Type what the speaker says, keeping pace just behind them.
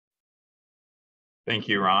Thank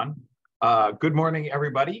you, Ron. Good morning,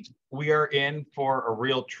 everybody. We are in for a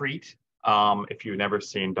real treat. If you've never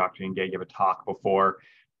seen Dr. Ying Ge give a talk before,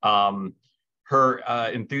 her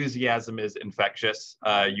enthusiasm is infectious.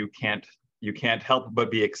 You can't help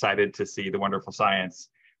but be excited to see the wonderful science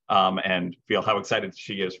and feel how excited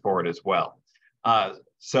she is for it as well.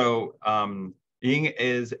 Ying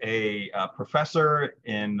is a professor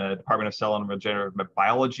in the Department of Cell and Regenerative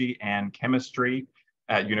Biology and Chemistry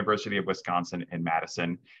at University of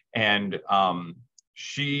Wisconsin-Madison. And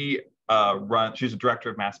she's a director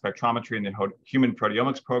of mass spectrometry in the human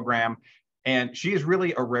proteomics program. And she is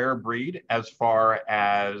really a rare breed as far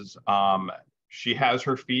as she has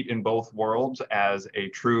her feet in both worlds as a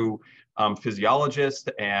true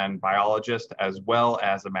physiologist and biologist, as well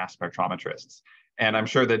as a mass spectrometrist. And I'm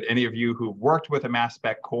sure that any of you who've worked with a mass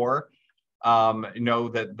spec core know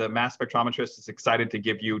that the mass spectrometrist is excited to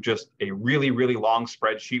give you just a really, really long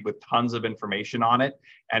spreadsheet with tons of information on it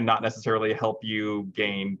and not necessarily help you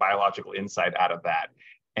gain biological insight out of that.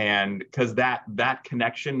 And because that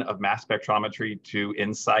connection of mass spectrometry to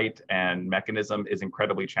insight and mechanism is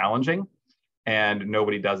incredibly challenging. And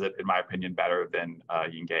nobody does it, in my opinion, better than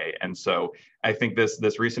Ying Ge. And so I think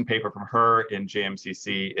this recent paper from her in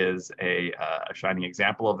JMCC is a shining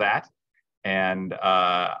example of that. And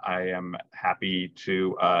I am happy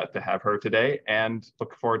to have her today and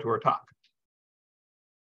look forward to her talk.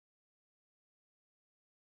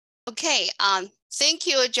 Okay, thank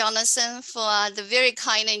you, Jonathan, for the very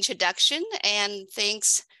kind introduction, and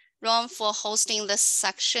thanks, Ron, for hosting this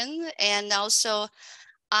section. And also,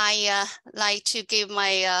 I like to give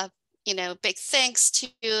my big thanks to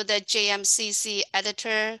the JMCC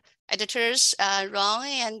editors, Ron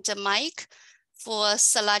and Mike, for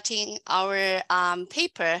selecting our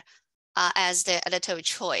paper as the editor of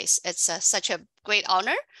choice. It's such a great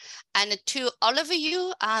honor. And to all of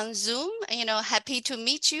you on Zoom, happy to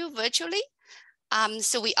meet you virtually.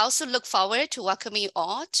 So we also look forward to welcoming you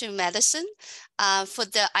all to Madison for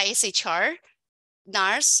the ISHR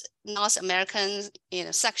NARS, North American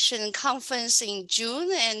section conference in June,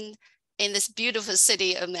 and in this beautiful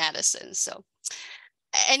city of Madison. So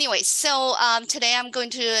anyway, so today I'm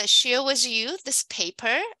going to share with you this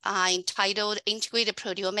paper entitled Integrated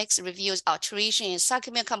Proteomics Reviews Alteration in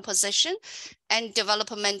Sarcomere Composition and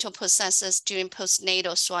Developmental Processes During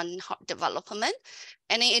Postnatal Swine Development.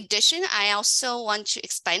 And in addition, I also want to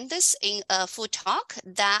expand this in a full talk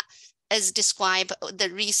that is describe the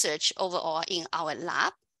research overall in our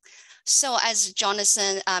lab. So as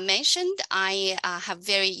Jonathan mentioned, I have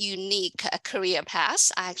very unique career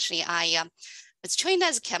path. Actually, I was trained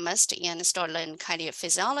as a chemist and started learning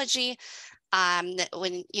cardiophysiology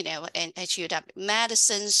when, at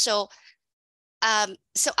UW-Madison. So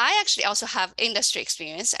I actually also have industry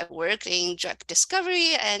experience. I worked in drug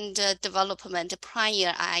discovery and development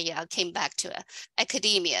prior I came back to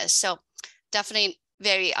academia. So definitely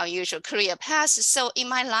very unusual career path. So in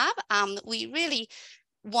my lab, we really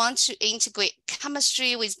want to integrate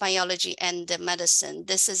chemistry with biology and medicine.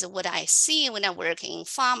 This is what I see when I work in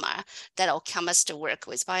pharma, that all chemists work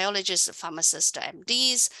with biologists, pharmacists,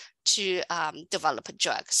 MDs to develop a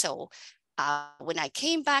drug. So when I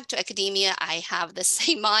came back to academia, I have the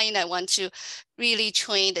same mind. I want to really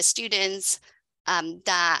train the students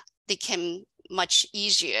that they can much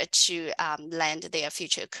easier to land their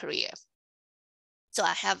future career. So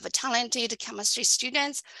I have talented chemistry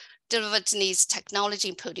students delivered these technology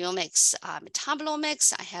in proteomics,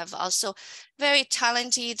 metabolomics. I have also very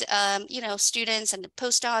talented, students and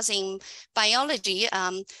postdocs in biology.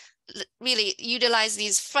 Really utilize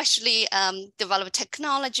these freshly developed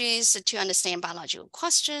technologies to understand biological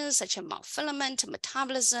questions such as monofilament,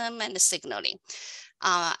 metabolism, and signaling.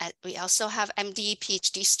 We also have MD,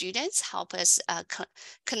 PhD students help us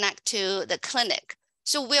connect to the clinic.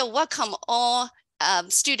 So we'll welcome all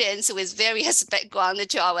students with various backgrounds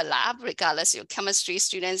to our lab, regardless of chemistry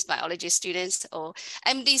students, biology students, or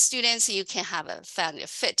MD students. You can have a family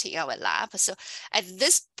fit in our lab. So at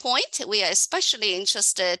this point, we are especially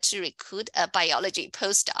interested to recruit a biology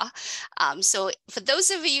postdoc. So for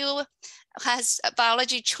those of you who has a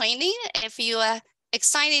biology training, if you are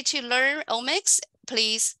excited to learn omics,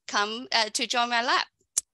 please come to join my lab.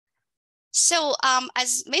 So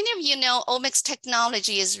as many of you know, omics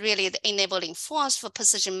technology is really the enabling force for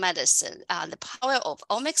precision medicine. The power of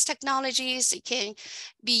omics technologies can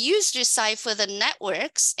be used to decipher the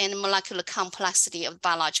networks and molecular complexity of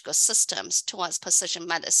biological systems towards precision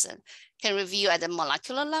medicine. can review at the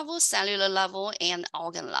molecular level, cellular level, and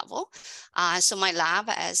organ level. So my lab,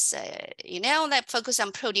 as you know, that focus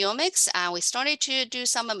on proteomics. We started to do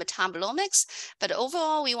some metabolomics, but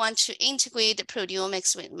overall we want to integrate the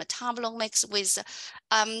proteomics with metabolomics with,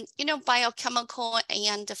 you know, biochemical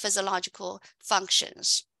and physiological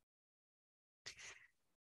functions.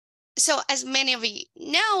 So as many of you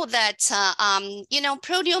know that, you know,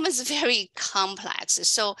 proteome is very complex.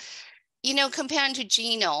 So, you know, comparing to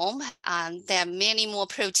genome, there are many more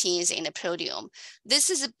proteins in the proteome. This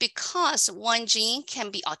is because one gene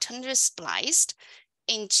can be alternatively spliced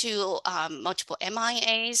into multiple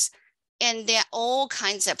mRNAs, and there are all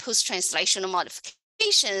kinds of post-translational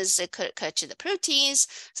modifications that could occur to the proteins,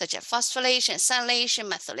 such as phosphorylation, acetylation,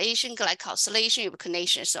 methylation, glycosylation,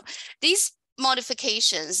 ubiquination. So these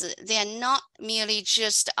modifications, they are not merely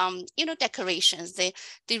just you know, decorations. They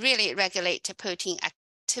really regulate the protein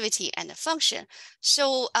activity and the function.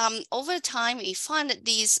 So over time, we find that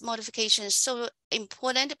these modifications so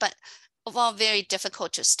important, but overall very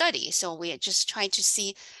difficult to study. So we are just trying to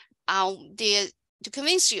see to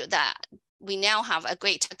convince you that we now have a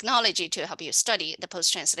great technology to help you study the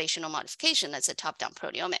post-translational modification. That's a top-down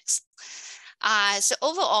proteomics. So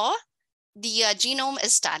overall, the genome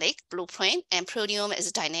is static blueprint, and proteome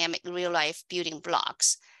is dynamic real-life building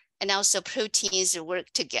blocks. And also proteins work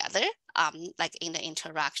together, like in the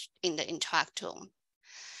interactome.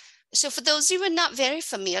 So for those who are not very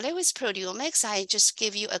familiar with proteomics, I just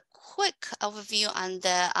give you a quick overview on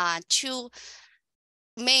the two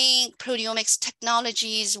main proteomics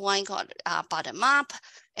technologies, one called bottom-up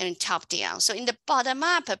and top-down. So in the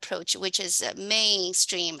bottom-up approach, which is a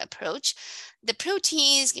mainstream approach, the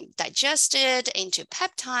proteins get digested into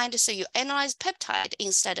peptide, so you analyze peptide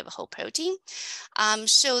instead of a whole protein.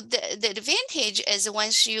 So the advantage is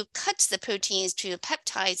once you cut the proteins to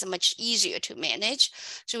peptides, much easier to manage.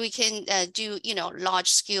 So we can do, you know,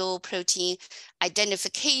 large-scale protein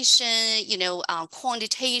identification, you know,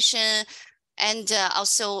 quantitation, and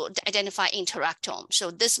also identify interactome.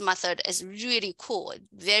 So this method is really cool,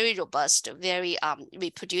 very robust, very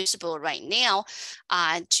reproducible right now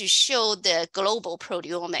to show the global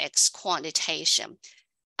proteomics quantitation.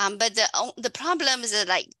 But the problem is that,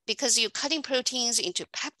 like, because you're cutting proteins into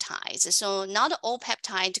peptides, so not all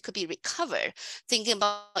peptide could be recovered. Thinking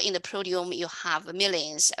about in the proteome, you have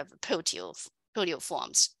millions of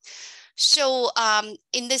proteoforms. So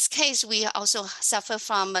in this case, we also suffer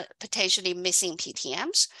from potentially missing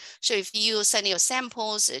PTMs. So if you send your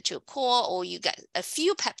samples to a core, or you get a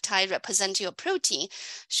few peptides representing your protein,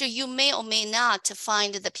 so you may or may not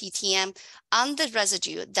find the PTM on the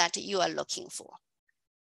residue that you are looking for.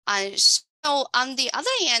 So on the other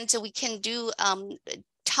end, we can do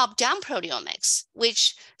top-down proteomics,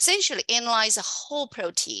 which essentially analyze the whole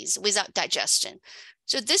proteins without digestion.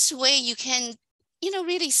 So this way you can, you know,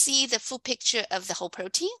 really see the full picture of the whole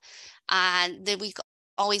protein. And then we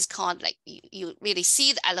always call it, like, you really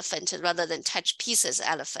see the elephant rather than touch pieces of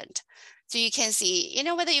elephant. So you can see, you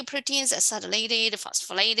know, whether your proteins are acetylated,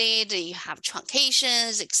 phosphorylated, you have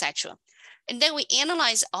truncations, etc. And then we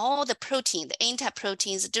analyze all the protein, the intact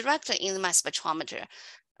proteins, directly in the mass spectrometer.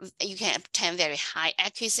 You can obtain very high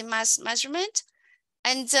accuracy mass measurement.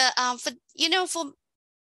 And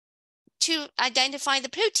to identify the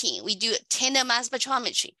protein, we do tandem mass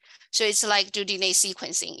spectrometry. So it's like do DNA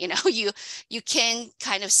sequencing. You know, you can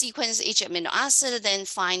kind of sequence each amino acid, then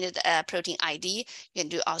find the protein ID. You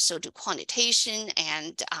can also do quantitation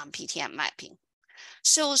and PTM mapping.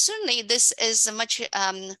 So certainly this is a much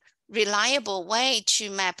reliable way to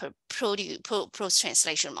map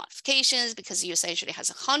post-translational modifications, because you essentially has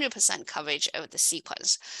 100% coverage of the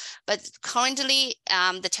sequence. But currently,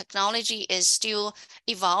 the technology is still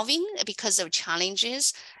evolving because of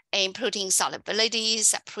challenges in protein solubility,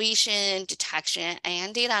 separation, detection,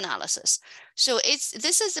 and data analysis. So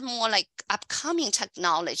this is more like upcoming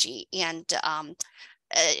technology, and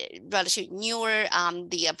relatively newer.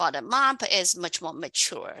 The bottom-up is much more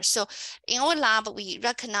mature. So in our lab, we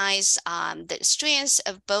recognize the strengths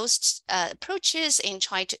of both approaches and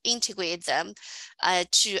try to integrate them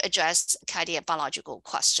to address cardiac biological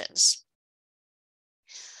questions.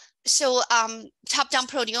 So top-down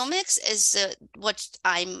proteomics is what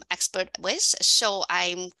I'm expert with. So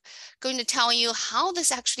I'm going to tell you how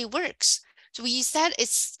this actually works. So we said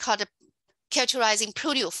it's called characterizing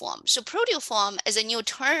proteoform. So proteoform is a new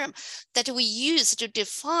term that we use to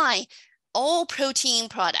define all protein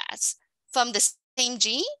products from the same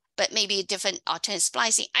gene, but maybe different alternate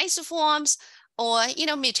splicing isoforms or, you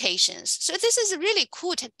know, mutations. So this is a really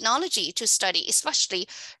cool technology to study, especially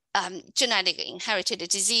genetic inherited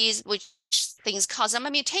disease, which things cause them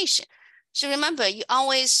a mutation. So remember, you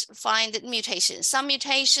always find mutations. Some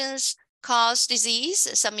mutations cause disease,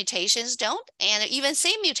 some mutations don't, and even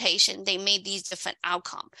same mutation, they made these different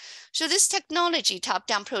outcome. So this technology,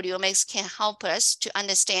 top-down proteomics, can help us to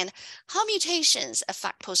understand how mutations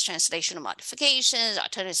affect post-translational modifications,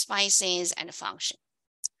 alternative splicings, and function.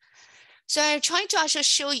 So I'm trying to also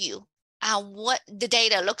show you what the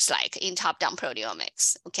data looks like in top-down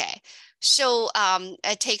proteomics, okay? So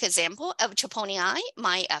I take example of troponin I,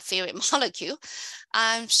 my favorite molecule.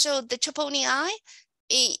 So the troponin I,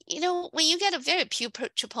 you know, when you get a very pure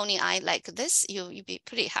troponin I like this, you'll be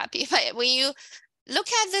pretty happy. But when you look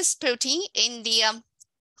at this protein in the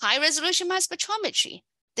high resolution mass spectrometry,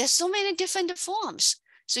 there's so many different forms.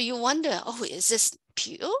 So you wonder, oh, is this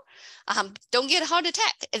pure? Don't get a heart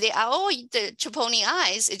attack. They are all the troponin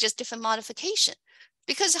I's, it's just different modification.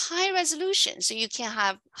 Because high resolution, so you can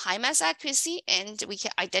have high mass accuracy, and we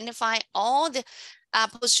can identify all the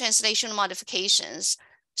post-translational modifications.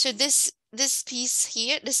 So this piece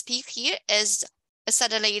here, this peak here is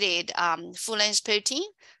acetylated full-length protein.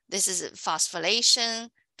 This is phosphorylation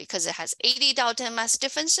because it has 80 Dalton mass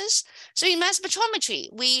differences. So in mass spectrometry,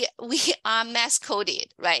 we are mass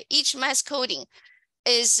coded, right? Each mass coding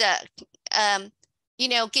is, you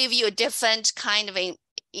know, give you a different kind of a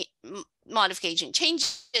modification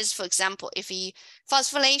changes. For example, if you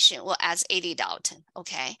phosphorylation will add 80 Dalton,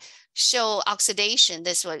 okay? So oxidation,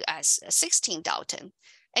 this will add 16 Dalton.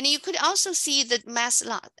 And you could also see the mass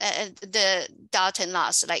loss, the Dalton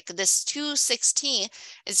loss, like this 216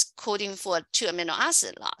 is coding for 2 amino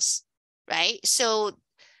acid loss, right? So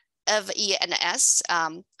of E and S,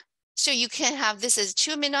 so you can have, this is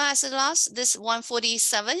 2 amino acid loss, this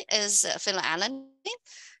 147 is phenylalanine,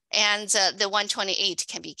 and the 128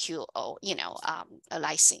 can be QO, you know, a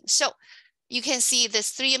lysine. So you can see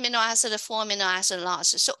this 3 amino acid, 4 amino acid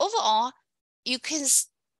loss. So overall, you can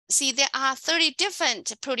see there are 30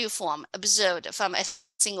 different proteoform observed from a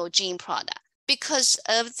single gene product. Because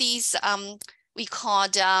of these, we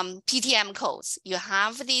called PTM codes. You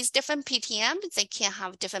have these different PTMs, they can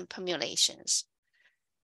have different permutations.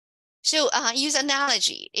 So use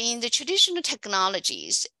analogy. In the traditional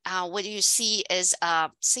technologies, what you see is,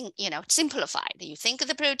 you know, simplified. You think of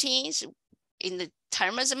the proteins in the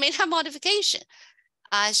terms of meta modification.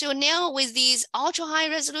 So now with these ultra high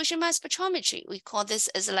resolution mass spectrometry, we call this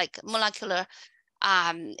as like molecular,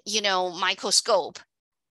 you know, microscope.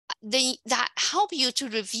 That help you to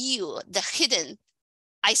review the hidden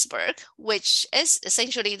iceberg, which is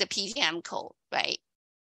essentially the PTM code, right?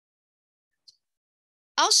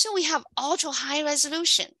 Also, we have ultra high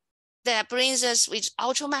resolution that brings us with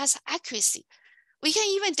ultra mass accuracy. We can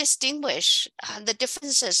even distinguish the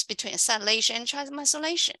differences between acetylation and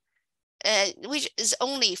transmethylation, which is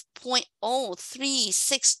only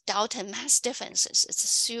 0.036 Dalton mass differences. It's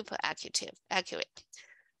super accurate.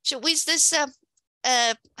 So with this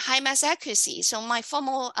high mass accuracy, so my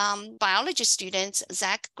former biology student,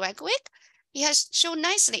 Zach Gregwick, he has shown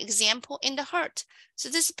nicely example in the heart. So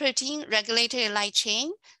this protein regulatory light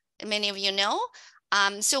chain, many of you know.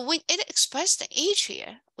 So when it expressed the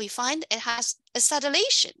atria, we find it has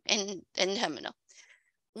acetylation in terminal.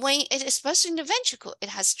 When it expressed in the ventricle, it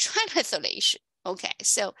has transmethylation. Okay,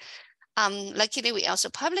 so luckily we also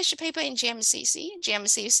published a paper in JMCC.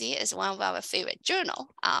 JMCC is one of our favorite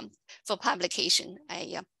journal for publication.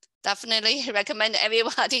 I definitely recommend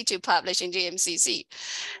everybody to publish in JMCC.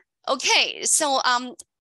 Okay, so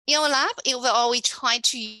in our lab, overall, we try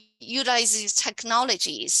to utilize these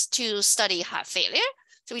technologies to study heart failure.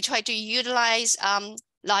 So we try to utilize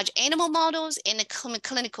large animal models in the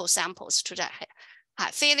clinical samples to that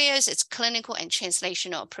heart failures, its clinical and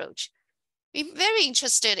translational approach. We're very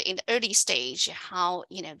interested in the early stage, how,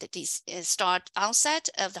 you know, the start onset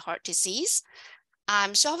of the heart disease.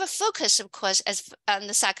 So our focus, of course, is on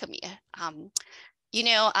the sarcomere. You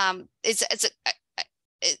know,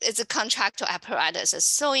 it's a contractile apparatus. It's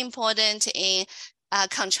so important in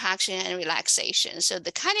contraction and relaxation. So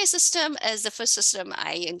the kinase system is the first system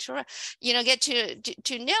I get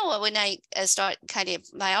to know when I start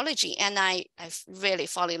kinase biology, and I really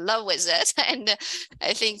fall in love with it. And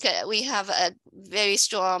I think we have a very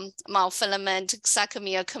strong monofilament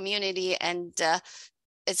sarcomere community, and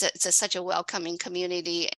it's such a welcoming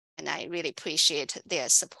community, and I really appreciate their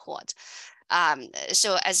support.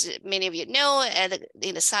 So as many of you know,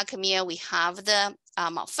 in the sarcomere, we have the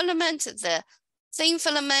monofilament, the thin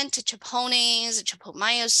filament, troponins,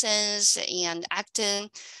 tropomyosins, and actin,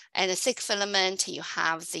 and the thick filament, you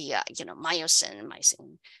have the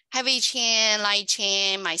myosin heavy chain, light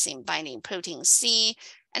chain, myosin binding protein C,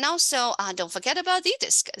 And also, don't forget about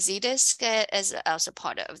Z-disc. Z-disc is also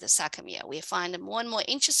part of the sarcomere. We find more and more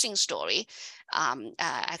interesting story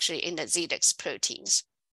actually in the Z-disc proteins.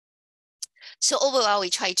 So overall, we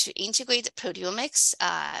try to integrate proteomics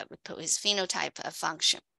with phenotype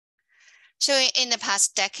function. So in the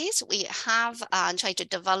past decades, we have tried to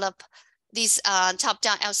develop these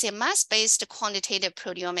top-down LC-MS-based quantitative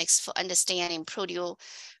proteomics for understanding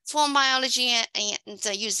proteoform biology and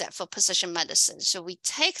use that for precision medicine. So we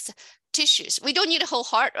take the tissues. We don't need a whole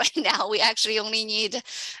heart right now. We actually only need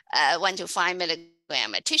 1 to 5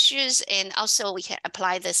 milligram tissues, and also we can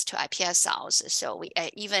apply this to iPS cells. So we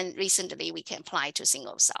even recently we can apply to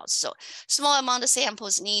single cells. So small amount of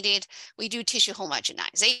samples needed. We do tissue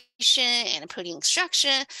homogenization and protein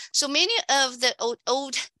extraction. So many of the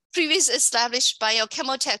old previous established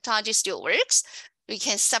biochemical technology still works. We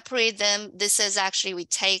can separate them. This is actually we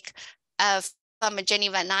take from Jenny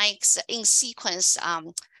Van Eyck's in sequence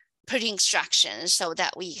protein extraction, so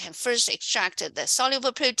that we can first extract the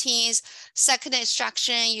soluble proteins, second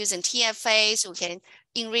extraction using TFA, so we can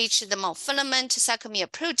enrich the monofilament sarcomere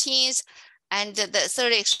proteins, and the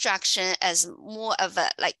third extraction as more of a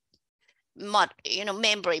like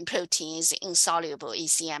membrane proteins, insoluble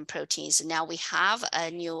ECM proteins. Now we have a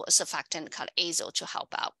new surfactant called azo to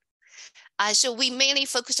help out. So we mainly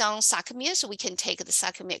focus on sarcomere, so we can take the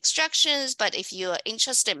sarcomere extractions, but if you're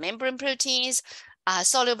interested in membrane proteins,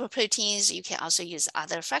 soluble proteins, you can also use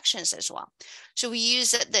other fractions as well. So we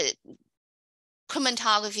use the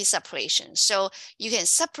chromatography separation. So you can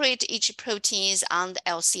separate each proteins on the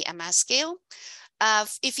LC-MS scale.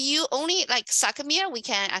 If you only like sarcomere, we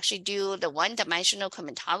can actually do the one-dimensional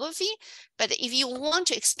chromatography. But if you want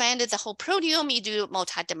to expand the whole proteome, you do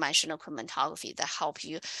multi-dimensional chromatography that help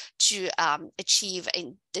you to achieve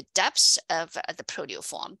in the depths of the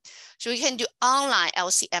proteoform. So we can do online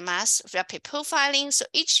LC-MS rapid profiling. So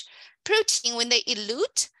each protein, when they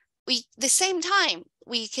elute, the same time,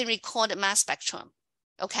 we can record a mass spectrum.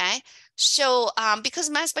 Okay, so because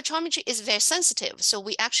mass spectrometry is very sensitive, so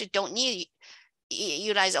we actually don't need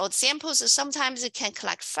utilize all the samples. So sometimes it can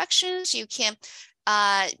collect fractions. You can,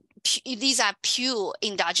 these are pure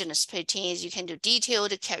endogenous proteins. You can do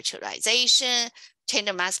detailed characterization,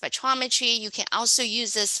 tandem mass spectrometry. You can also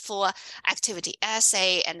use this for activity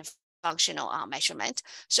assay and functional measurement.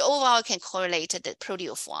 So overall, it can correlate the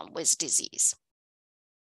proteoform with disease.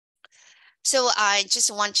 So I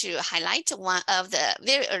just want to highlight one of the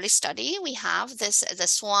very early study. We have the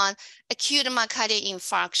swine acute myocardial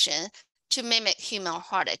infarction. To mimic human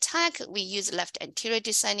heart attack, we use left anterior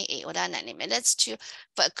descending aorta 90 minutes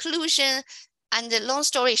for occlusion. And the long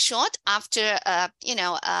story short, after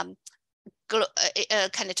kind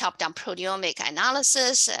of top-down proteomic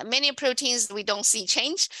analysis, many proteins we don't see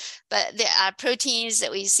change, but there are proteins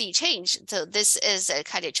that we see change. So this is a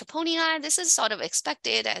cardiac troponin I. This is sort of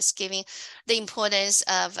expected as giving the importance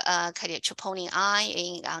of cardiac troponin I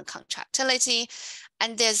in contractility.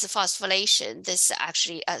 And there's the phosphorylation. This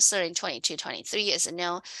actually, SERIN 2223 is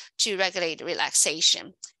known to regulate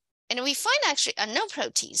relaxation. And we find actually no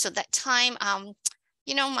protein. So that time,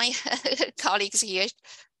 my colleagues here,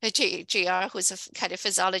 JR, who's a kind of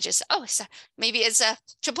physiologist, maybe it's a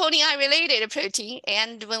troponin I related protein.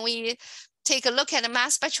 And when we take a look at the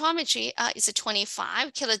mass spectrometry, it's a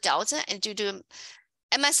 25 kilodelta, and due to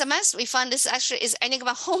MSMS, we found this actually is anything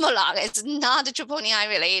but homolog. It's not troponin I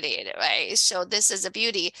related, right? So this is the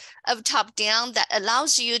beauty of top-down that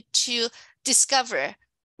allows you to discover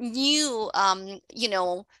new,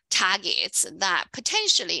 targets that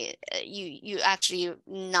potentially you actually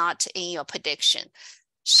not in your prediction.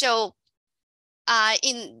 So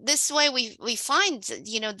in this way, we find,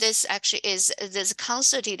 this actually is this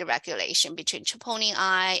concerted regulation between troponin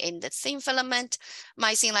I and the thin filament,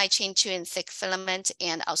 myosin light chain 2 and thick filament,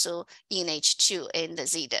 and also ENH2 in the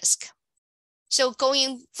Z-disc. So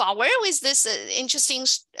going forward with this interesting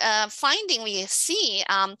finding we see,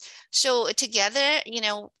 so together,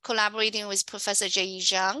 collaborating with Professor J.E.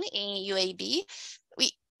 Zhang in UAB,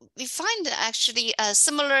 we find actually a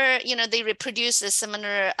similar, they reproduce a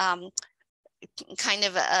similar kind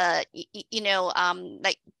of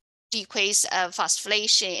like decrease of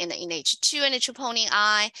phosphorylation in the NH2 and the troponin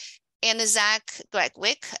I. And Zach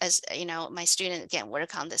Gregwick, as my student again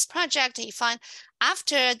work on this project, he found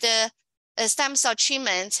after the stem cell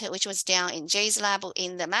treatment, which was down in Jay's lab,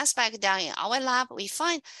 in the mass spec down in our lab, we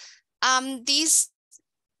find these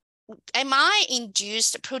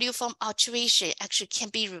MI-induced proteoform alteration actually can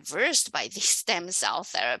be reversed by this stem cell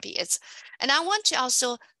therapy. And I want to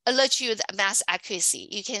also alert you the mass accuracy.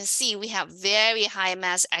 You can see we have very high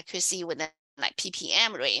mass accuracy with the like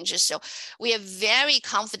ppm range. So we are very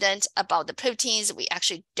confident about the proteins. We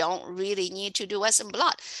actually don't really need to do Western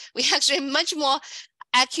blot. We actually much more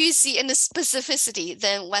accuracy and specificity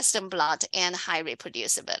than Western blot and high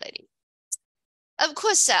reproducibility. Of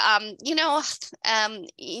course,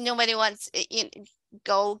 nobody wants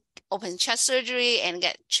go open chest surgery and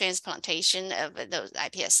get transplantation of those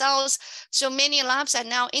iPS cells. So many labs are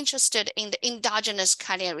now interested in the endogenous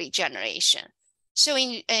cardiac regeneration. So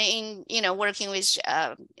in working with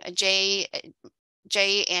Jay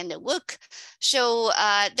and Wook, so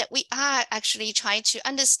that we are actually trying to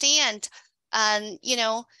understand,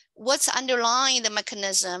 what's underlying the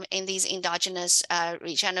mechanism in these endogenous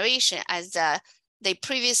regeneration, as they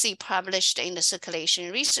previously published in the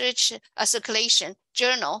circulation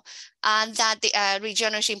journal, that the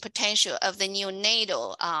regeneration potential of the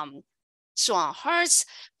neonatal swan hearts,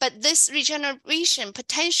 but this regeneration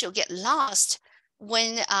potential get lost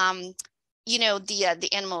when the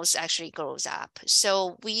animals actually grows up.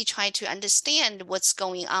 So we try to understand what's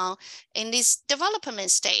going on in this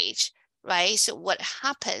development stage, right? So what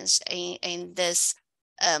happens in this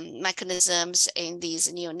mechanisms in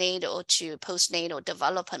these neonatal to postnatal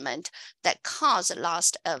development that cause a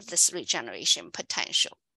loss of this regeneration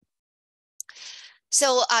potential.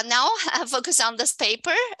 So now I focus on this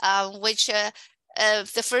paper, which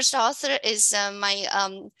the first author is my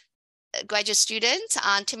graduate student,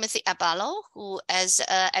 Timothy Abalo, who is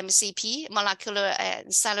a MCP, molecular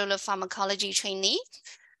and cellular pharmacology trainee.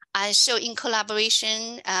 So in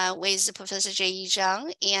collaboration with Professor Jay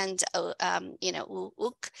Zhang and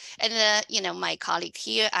Wook, and my colleague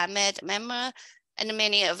here, Ahmed Memra, and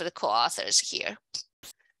many of the co-authors here.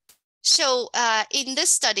 So in this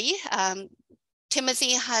study,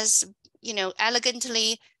 Timothy has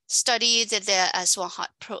elegantly studied the swan heart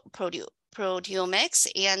proteomics,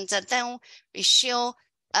 and then we show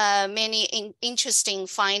many interesting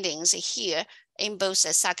findings here in both the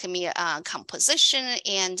sarcomere composition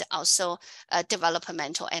and also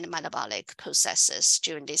developmental and metabolic processes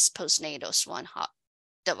during this postnatal swan heart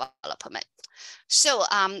development. So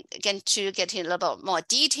again, to get in a little bit more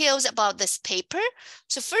details about this paper.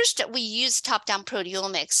 So first, we use top-down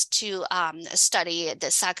proteomics to study the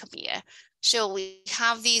sarcomere. So we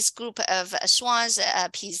have these group of swans,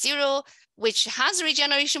 P0, which has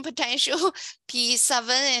regeneration potential, P7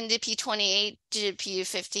 and P28 to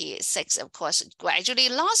P56, of course, gradually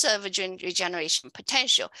loss of regeneration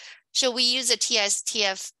potential. So we use a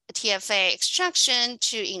TFA extraction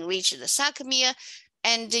to enrich the sarcomere,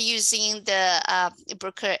 and using the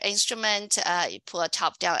Bruker instrument for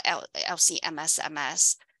top-down LC-MS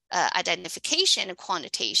identification and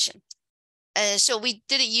quantitation. So we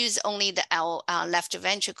did use only the left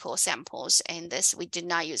ventricle samples, and this we did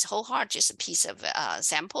not use whole heart, just a piece of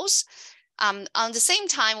samples. On the same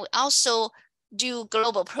time, we also do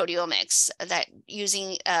global proteomics that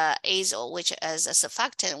using azole, which is a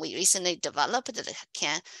surfactant we recently developed that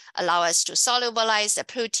can allow us to solubilize the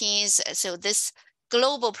proteins. So this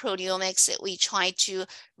global proteomics, we try to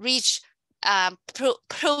reach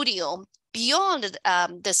proteome beyond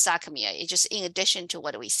the sarcomere. It's just in addition to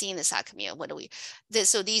what we see in the sarcomere.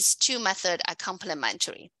 So these two methods are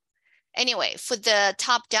complementary. Anyway, for the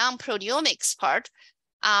top-down proteomics part,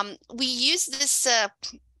 we use this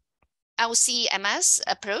LC-MS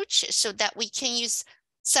approach so that we can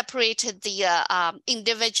separate the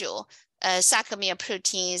individual sarcomere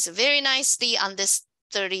proteins very nicely on this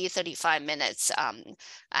 30-35 minutes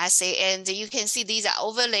assay. And you can see these are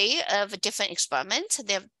overlay of different experiments.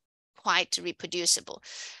 They're quite reproducible.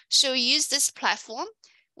 So use this platform,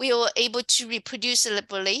 we were able to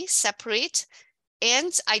reproducibly separate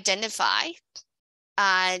and identify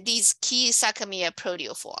these key sarcomere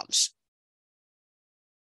proteoforms.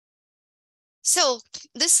 So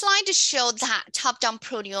this slide shows that top-down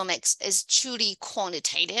proteomics is truly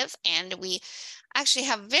quantitative, and we actually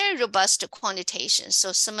have very robust quantitation.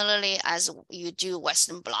 So similarly as you do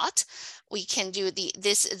Western blot, we can do the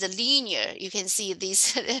linear. You can see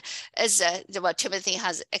these as well, Timothy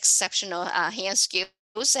has exceptional hand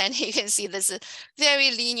skills, and you can see this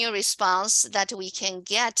very linear response that we can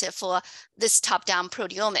get for this top-down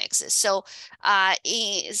proteomics. So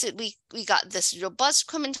we got this robust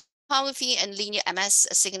chromatography and linear MS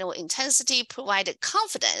signal intensity provided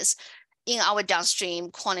confidence in our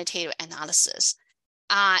downstream quantitative analysis.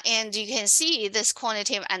 And you can see this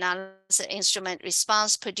quantitative analysis instrument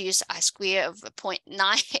response produced a square of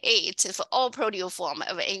 0.98 for all proteoform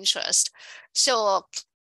of interest. So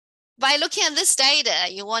by looking at this data,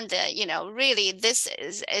 you wonder, really this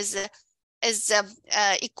is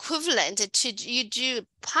equivalent to you do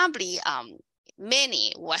probably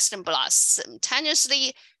many Western blots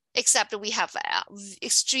simultaneously except we have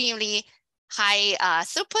extremely high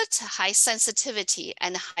throughput, high sensitivity,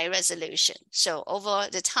 and high resolution. So over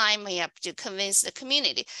the time, we have to convince the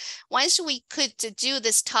community. Once we could do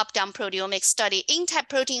this top-down proteomic study in type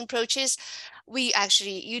protein approaches,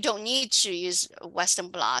 you don't need to use Western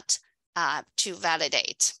blot to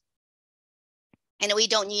validate. And we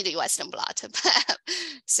don't need a Western blot.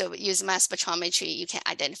 So use mass spectrometry, you can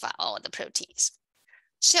identify all the proteins.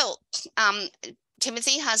 So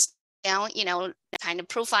Timothy has down, kind of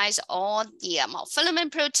profiles all the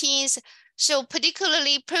monofilament proteins. So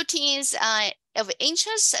particularly proteins of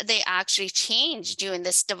interest, they actually change during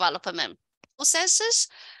this development processes.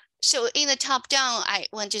 So in the top down, I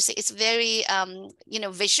want to say it's very,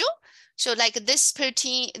 visual. So like this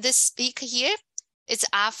protein, this peak here, it's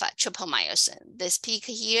alpha tryptomyosin. This peak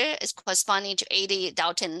here is corresponding to 80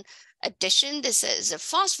 Dalton addition. This is a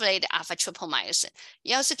phosphorylated alpha tryptomyosin.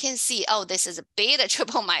 You also can see, oh, this is a beta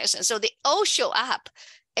tryptomyosin. So they all show up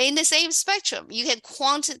in the same spectrum. You can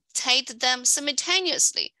quantitate them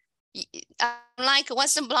simultaneously. Like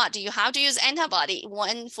Western blot, you have to use antibody,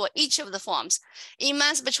 one for each of the forms. In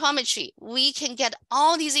mass spectrometry, we can get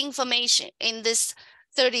all these information in this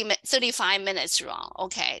 35 minutes run,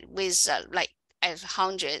 okay, with like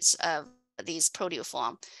hundreds of these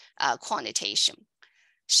proteoform quantitation.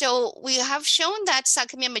 So we have shown that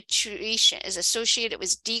sarcomere maturation is associated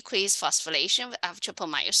with decreased phosphorylation of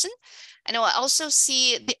tryptomyosin. And we also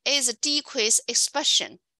see there is a decreased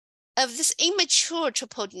expression of this immature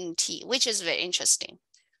troponin T, which is very interesting.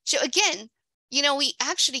 So again, we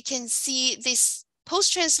actually can see these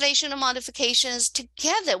post-translational modifications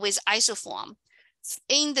together with isoform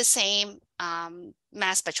in the same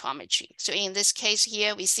mass spectrometry. So in this case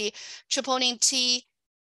here, we see troponin T,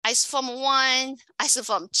 isoform 1,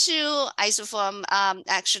 isoform 2, isoform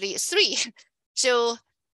actually 3. So,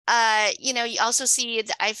 you also see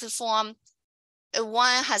the isoform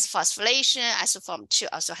 1 has phosphorylation, isoform 2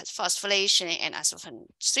 also has phosphorylation, and isoform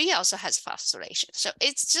 3 also has phosphorylation. So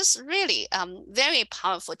it's just really very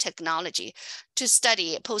powerful technology to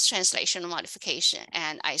study post-translational modification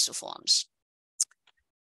and isoforms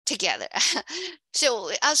together.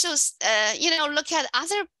 So also, look at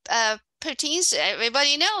other proteins.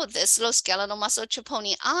 Everybody know this slow skeletal muscle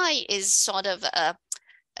troponin I is sort of a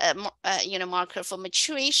marker for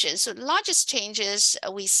maturation. So the largest changes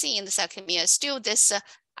we see in the sarcomere is still this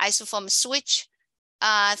isoform switch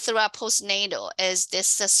throughout postnatal is this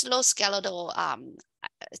slow skeletal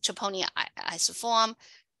troponin isoform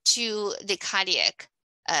to the cardiac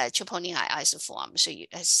troponin I isoform. So you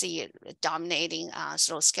see it dominating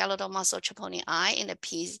slow skeletal muscle troponin I in the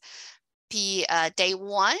day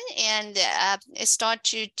 1, and it start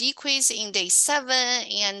to decrease in day 7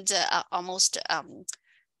 and almost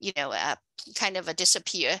kind of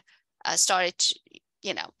disappear, started to,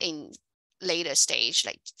 in later stage,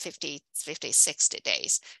 like 50, 60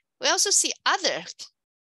 days. We also see other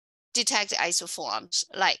detected isoforms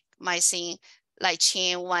like myosin light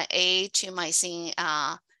chain 1A to myosin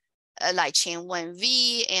light chain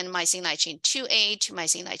 1V and myosin light chain 2A to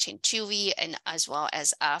myosin light chain 2V, and as well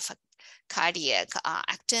as alpha cardiac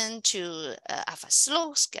actin to alpha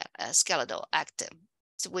slow skeletal actin,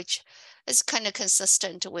 which is kind of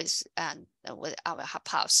consistent with our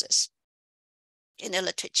hypothesis in the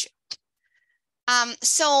literature.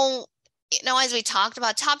 So, as we talked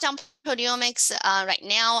about top-down proteomics right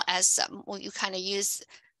now, as you kind of use,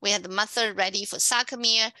 we have the method ready for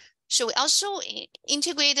sarcomere. So we also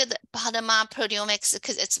integrated bottom-up proteomics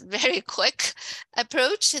because it's a very quick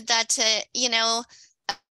approach that,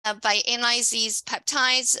 by analyzing these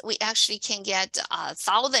peptides, we actually can get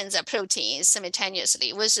thousands of proteins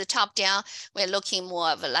simultaneously. With the top down, we're looking more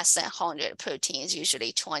of less than 100 proteins,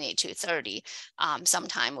 usually 20 to 30.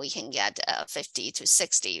 Sometimes we can get 50 to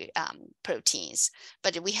 60 proteins,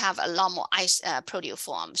 but we have a lot more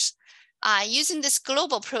proteoforms. Using this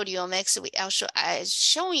global proteomics, we also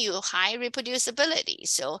show you high reproducibility.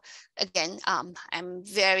 So again, I'm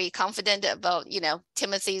very confident about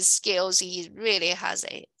Timothy's skills. He really has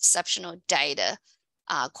a exceptional data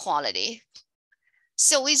quality.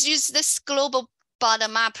 So we use this global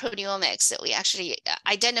bottom-up proteomics. We actually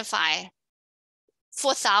identify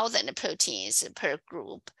 4,000 proteins per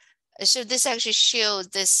group. So this actually shows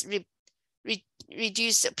this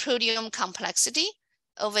reduced proteome complexity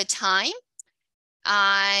over time,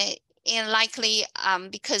 and likely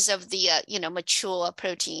because of the mature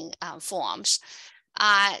protein forms.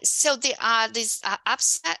 So there are these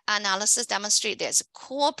upset analysis demonstrate there's a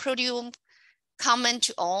core proteome common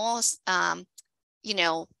to all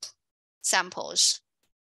samples.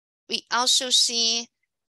 We also see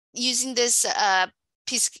using this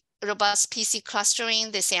robust PC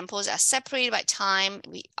clustering, the samples are separated by time.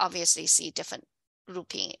 We obviously see different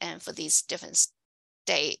grouping and for these different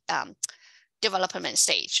development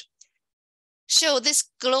stage. So this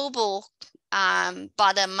global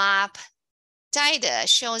bottom-up data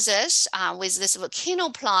shows us with this volcano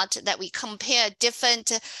plot that we compare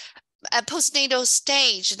different postnatal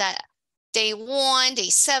stage, that day 1, day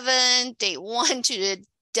 7, day 1 to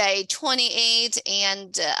day 28,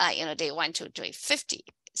 and day 1 to day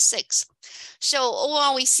 56. So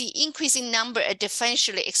overall, we see increasing number of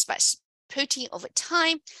differentially expressed protein over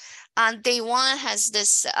time. Day 1 has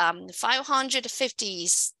this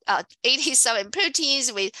 587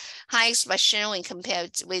 proteins with high expression when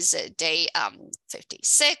compared with day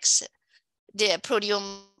 56. The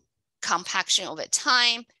proteome compaction over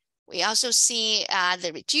time. We also see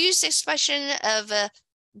the reduced expression of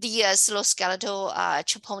the slow skeletal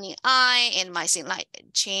troponin I and myosin light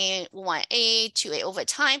chain 1A, 2A over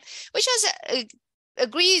time, which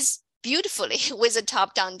agrees beautifully with the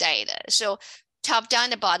top-down data. So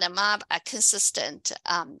top-down and bottom-up are consistent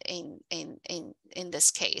in this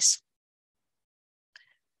case.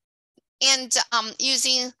 And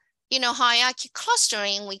using hierarchy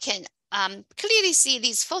clustering, we can clearly see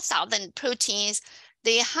these 4,000 proteins.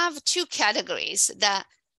 They have two categories that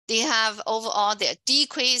they have overall. They're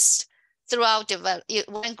decreased throughout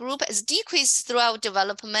one group is decreased throughout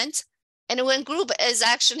development, and one group is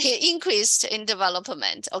actually increased in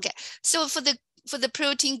development. Okay, so for the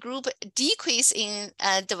protein group decrease in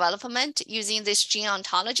development using this gene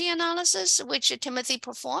ontology analysis, which Timothy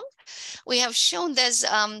performed, we have shown there's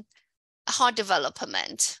heart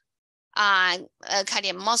development,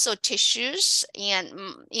 cardiac muscle tissues, and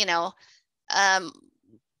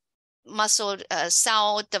muscle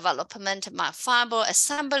cell development, myofibril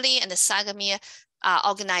assembly, and the sarcomere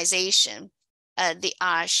organization. They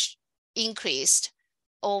are increased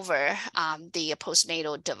over the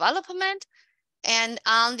postnatal development. And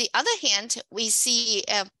on the other hand, we see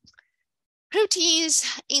proteins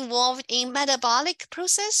involved in metabolic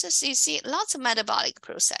processes. You see lots of metabolic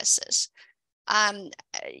processes.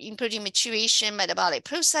 In protein maturation, metabolic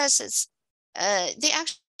processes, they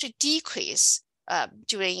actually decrease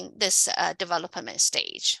during this development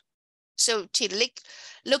stage. So to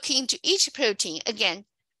look into each protein, again,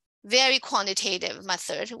 very quantitative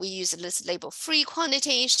method. We use this label-free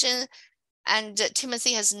quantitation, and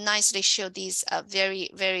Timothy has nicely showed these very,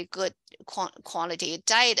 very good quality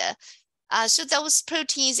data. So those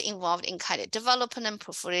proteins involved in kind of development,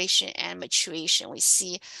 proliferation, and maturation. We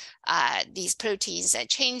see these proteins that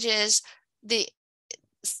changes.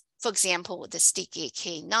 For example, the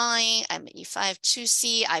STK9,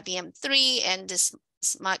 ME5-2C, IBM3, and this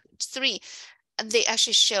SMART3, they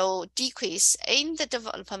actually show decrease in the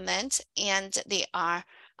development, and there are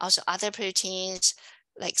also other proteins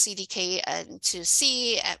like CDK and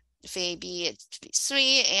 2C,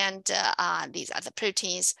 FAB3, and these other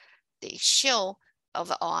proteins, they show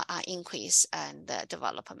overall increase in the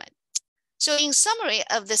development. So in summary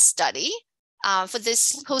of this study, for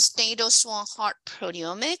this postnatal swan heart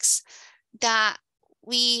proteomics, that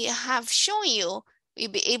we have shown you, we'll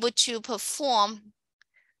be able to perform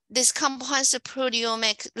this comprehensive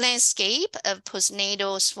proteomic landscape of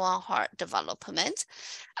postnatal swan heart development.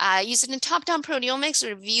 Using the top-down proteomics,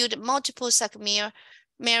 reviewed multiple sarcomeric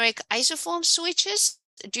isoform switches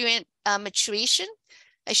during maturation.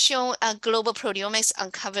 Shown global proteomics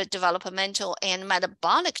uncovered developmental and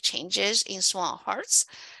metabolic changes in swan hearts.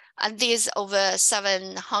 And there's over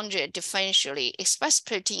 700 differentially expressed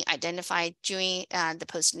protein identified during the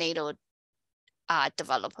postnatal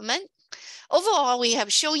development. Overall, we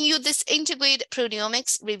have shown you this integrated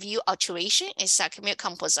proteomics review alteration and sarcomere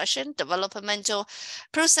composition, developmental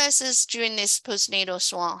processes during this postnatal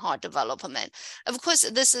swan heart development. Of course,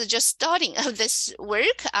 this is just starting of this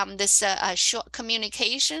work, this short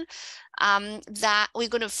communication that we're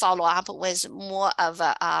going to follow up with more of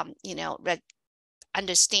a,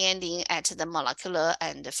 understanding at the molecular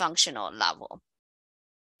and the functional level.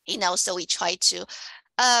 So we try to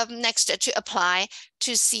next to apply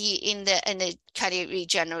to see in the cardiac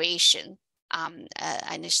regeneration and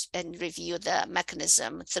review the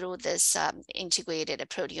mechanism through this integrated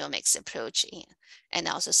proteomics approach and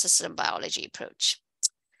also system biology approach.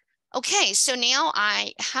 Okay, so now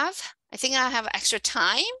I think I have extra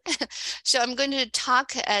time. So I'm going to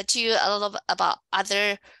talk to you a little bit about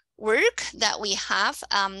other work that we have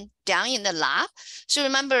down in the lab. So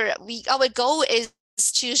remember, our goal is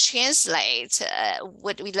to translate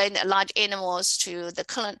what we learn in large animals to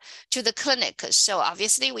the clinic. So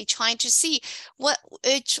obviously, we're trying to see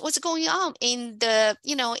what's going on in the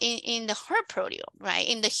in the heart proteome, right,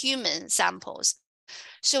 in the human samples.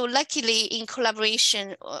 So luckily, in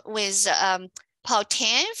collaboration with Paul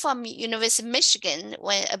Tan from University of Michigan,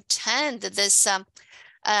 we obtained this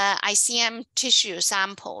ICM tissue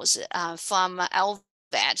samples from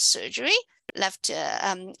LVAD surgery, left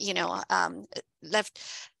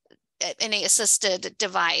any assisted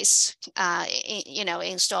device,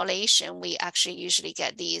 installation. We actually usually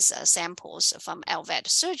get these samples from LVAD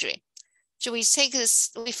surgery. So we focus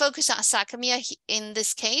on sarcomere. In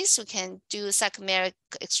this case, we can do sarcomeric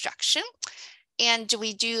extraction, and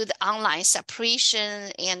we do the online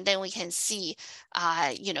separation, and then we can see,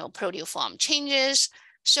 proteoform changes.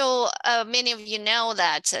 So many of you know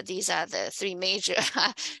that these are the three major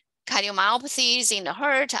cardiomyopathies in the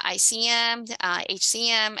heart: ICM,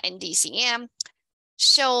 HCM, and DCM.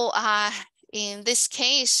 So in this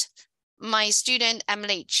case, my student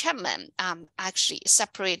Emily Chapman actually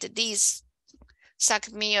separated these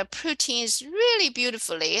sarcomere proteins really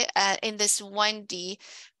beautifully in this 1D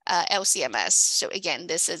LCMS. So again,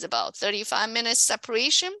 this is about 35 minutes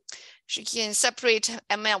separation. She can separate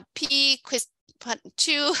MLP,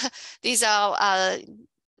 QUIS2. These are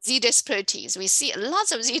Z-disc proteins. We see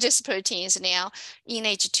lots of Z-disc proteins now,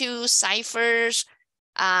 ENH2, ciphers,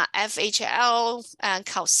 FHL,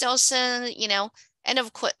 calcilsin, and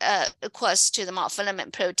of course to the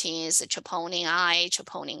monofilament proteins, troponin I,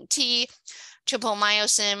 troponin T,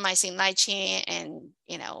 trypomyosin, myosin light chain, and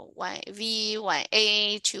 1V,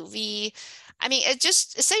 1A, 2V. I mean, it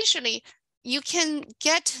just essentially you can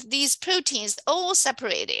get these proteins all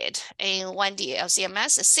separated in 1D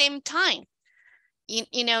LCMS at the same time. We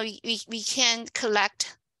can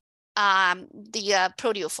collect the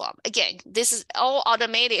proteoform. Again, this is all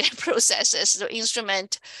automated processes. The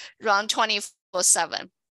instrument run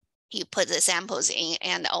 24/7. You put the samples in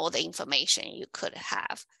and all the information you could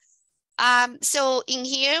have. So in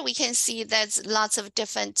here, we can see there's lots of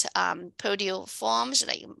different proteoforms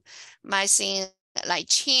like myosin light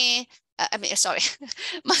chain,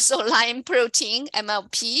 muscle line protein,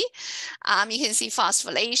 MLP. You can see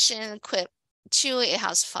phosphorylation, QUIP2, it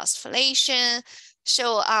has phosphorylation.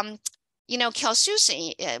 So,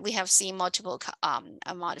 calcilsin, we have seen multiple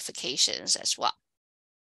modifications as well.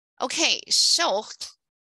 Okay, so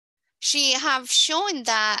she have shown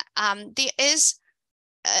that there is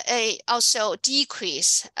also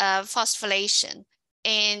decrease of phosphorylation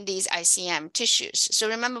in these ICM tissues. So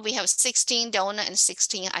remember, we have 16 donor and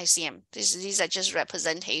 16 ICM. These are just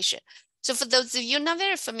representation. So for those of you not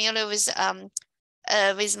very familiar with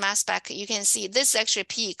mass spec, you can see this actually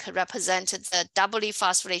peak represented the doubly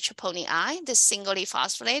phosphorylated troponin I, this singly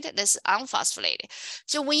phosphorylated, this unphosphorylated.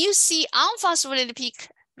 So when you see unphosphorylated peak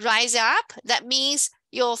rise up, that means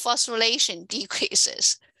your phosphorylation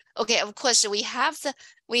decreases. Okay, of course, we have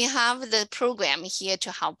the program here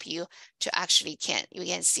to help you to actually you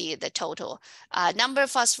can see the total number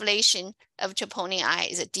of phosphorylation of troponin I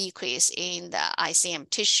is a decrease in the ICM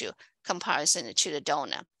tissue comparison to the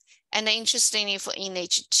donor. And interestingly for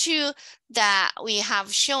ENH2, that we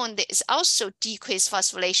have shown there is also decreased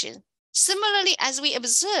phosphorylation, similarly as we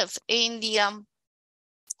observe in the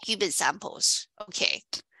human samples. Okay.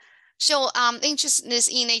 So this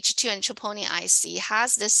ENH2 and troponin IC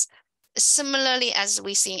has this, similarly as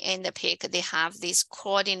we see in the pig, they have this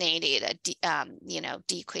coordinated,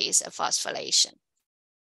 decrease of phosphorylation.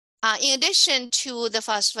 In addition to the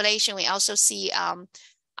phosphorylation, we also see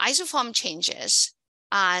isoform changes,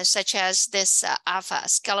 such as this alpha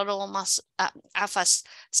skeletal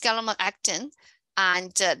actin,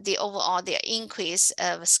 and the overall increase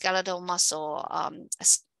of skeletal muscle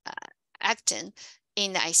actin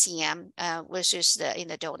in the ICM versus in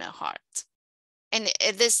the donor heart. And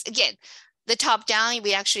this, again, the top down,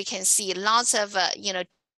 we actually can see lots of,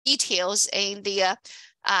 details in the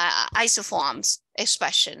isoforms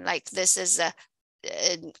expression. Like this is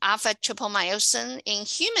alpha trypomyosin. In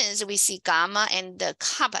humans, we see gamma and the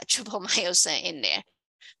kappa trypomyosin in there.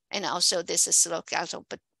 And also this is slow-skeletal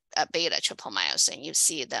beta trypomyosin. You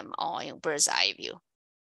see them all in bird's eye view.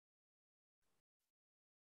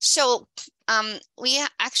 So we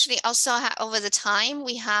actually also have, over the time,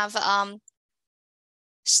 we have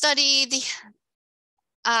studied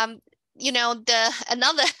another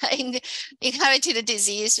inherited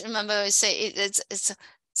disease. Remember, I say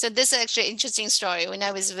so this is actually an interesting story. When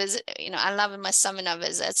I was I love my seminar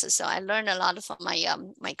visits, so I learned a lot from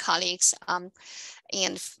my colleagues and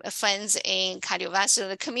friends in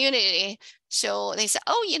cardiovascular community. So they said,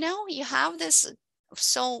 oh, you have this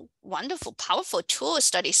so wonderful, powerful tool to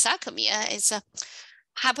study sarcomere. It's a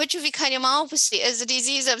hypertrophic cardiomyopathy is a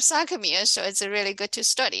disease of sarcomere, so it's really good to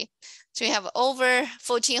study. So we have over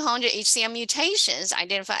 1,400 HCM mutations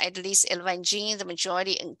identified at least 11 genes, the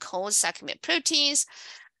majority encode sarcomere proteins,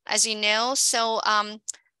 as you know. So,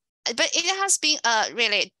 but it has been a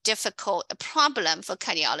really difficult problem for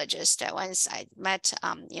cardiologists. Once I met,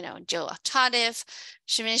 Joe Tardif,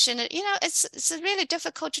 she mentioned, it's really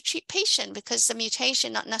difficult to treat patient because the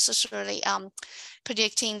mutation not necessarily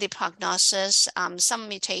predicting the prognosis. Some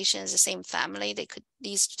mutations, the same family, they could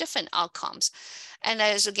lead to different outcomes. And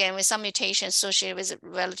as again, with some mutations associated with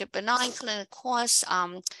relative benign clinical course,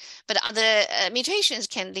 but other mutations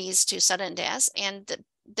can lead to sudden death. And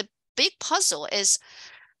the big puzzle is,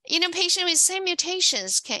 patients with same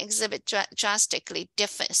mutations can exhibit drastically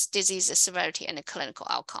different disease severity and clinical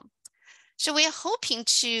outcome. So we are hoping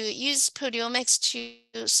to use proteomics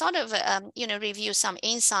to sort of, review some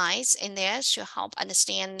insights in there to help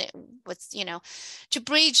understand what's, to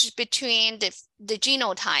bridge between the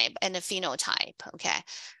genotype and the phenotype, okay?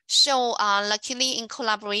 So luckily in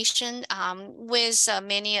collaboration with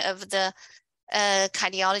many of the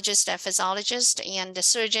cardiologists, physiologists, and the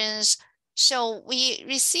surgeons. So we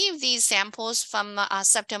received these samples from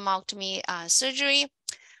septumectomy surgery.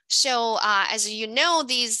 So as you know,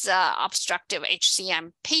 these obstructive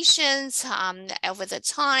HCM patients, over the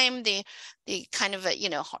time, they kind of,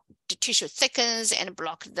 the tissue thickens and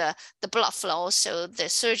block the blood flow. So the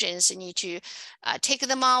surgeons need to take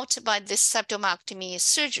them out by this septumectomy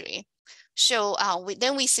surgery. So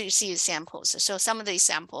then we receive samples. So some of these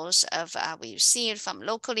samples we received from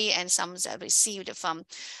locally, and some that received from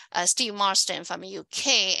Steve Marston from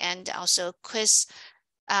UK, and also Chris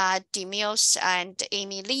Demios and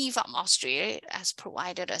Amy Lee from Australia has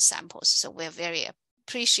provided us samples. So we're very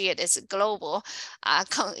appreciate it's a global,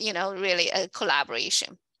 really a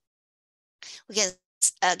collaboration. We can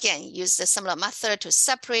again use the similar method to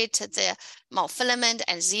separate the monofilament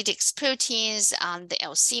and ZDX proteins on the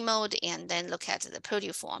LC mode, and then look at the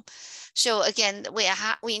proteoform. So again,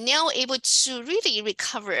 we now able to really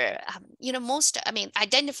recover,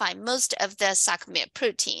 identify most of the sarcomere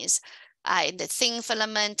proteins in the thin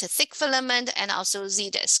filament, thick filament, and also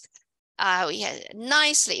Z-disc. We had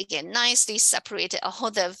nicely separated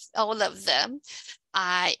all of them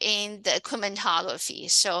in the chromatography.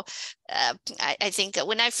 So I think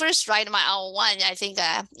when I first write my R1, I think,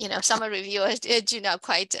 some reviewers do not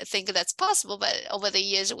quite think that's possible, but over the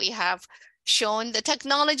years we have shown the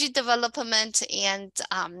technology development, and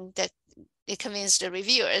it convinced the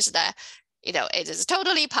reviewers that, it is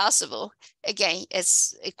totally possible. Again,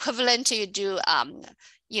 it's equivalent to do,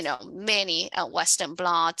 many Western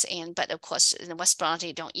blots, but of course in the Western blot,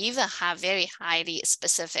 you don't even have very highly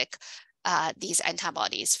specific these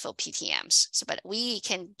antibodies for PTMs. So, but we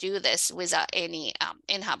can do this without any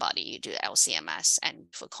antibody. You do LCMS and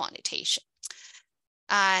for quantitation.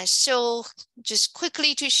 So just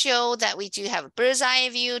quickly to show that we do have a bird's eye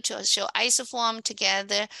view to show isoform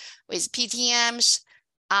together with PTMs.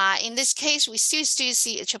 In this case, we still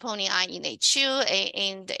see a troponin I in H2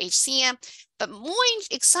 in the HCM, but more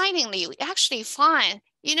excitingly, we actually find,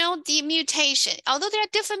 the mutation, although there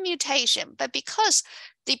are different mutations, but because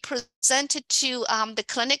they presented to the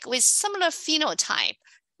clinic with similar phenotype,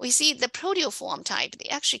 we see the proteoform type, they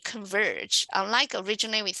actually converge, unlike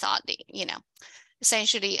originally we thought they,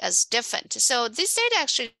 essentially as different. So this data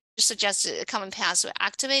actually suggests a common pathway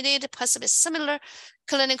activated, possibly similar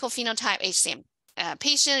clinical phenotype HCM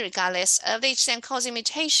patient, regardless of the HCM causing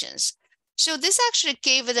mutations. So this actually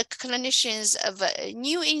gave the clinicians of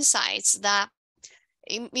new insights that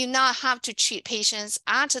you not have to treat patients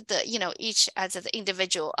at the, each as the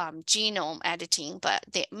individual genome editing, but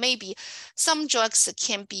there may be some drugs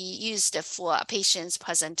can be used for patients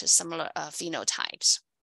present to similar phenotypes.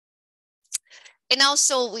 And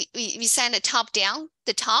also we send a top down.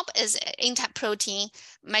 The top is intact protein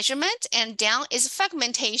measurement, and down is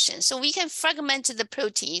fragmentation. So we can fragment the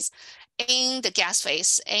proteins in the gas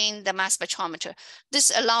phase, in the mass spectrometer.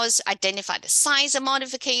 This allows us to identify the size of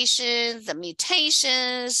modifications, the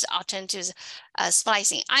mutations, alternatives,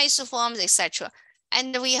 splicing isoforms, etc.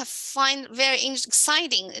 And we have find very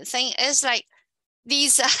exciting thing is like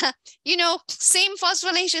these, same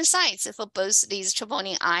phosphorylation sites for both these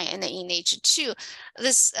troponin I and the NH2.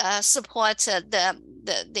 This supports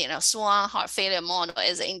the SWAN heart failure model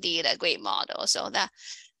is indeed a great model. So that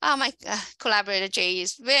my collaborator Jay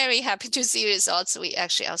is very happy to see results. We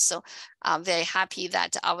actually also very happy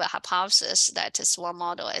that our hypothesis that the SWAN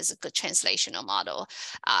model is a good translational model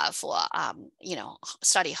for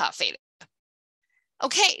study heart failure.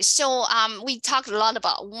 Okay, so we talked a lot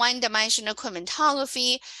about one-dimensional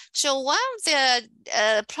chromatography. So one of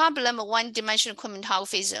the problem of one-dimensional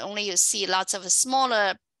chromatography is only you see lots of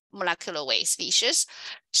smaller molecular weight species.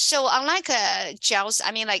 So unlike gels,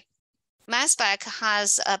 I mean, like mass spec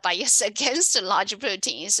has a bias against large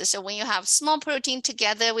proteins. So when you have small protein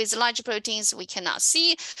together with large proteins, we cannot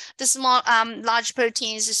see the small large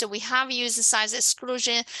proteins. So we have used size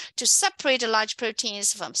exclusion to separate large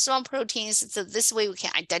proteins from small proteins. So this way we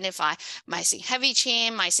can identify myosin heavy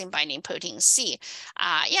chain, myosin binding protein C.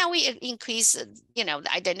 Yeah, we increase, the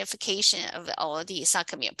identification of all the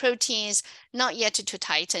sarcomere proteins, not yet to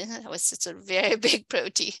titin, it's a very big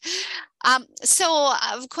protein. So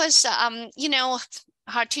of course,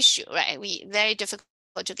 hard tissue, right? Very difficult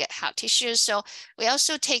to get hard tissue. So we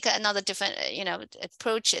also take another different,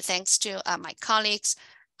 approach thanks to my colleagues,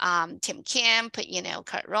 Tim Camp,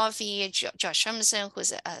 Kurt Roffey, Josh Emerson,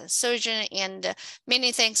 who's a surgeon, and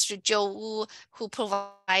many thanks to Joe Wu, who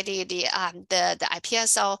provided the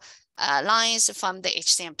iPSL lines from the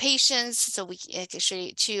HCM patients. So we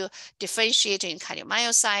actually to differentiate in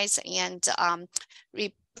cardiomyocytes and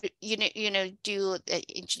do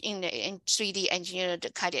in 3D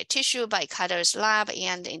engineered cardiac tissue by Carter's lab,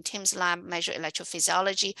 and in Tim's lab measure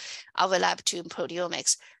electrophysiology, our lab to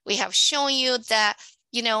proteomics. We have shown you that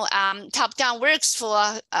top-down works for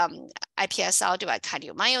iPSL-derived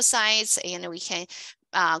cardiomyocytes, and we can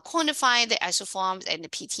quantify the isoforms and the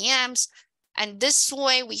PTMs. And this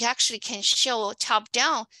way, we actually can show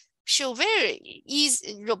top-down, show very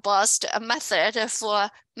easy, robust method for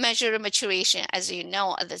measure maturation. As you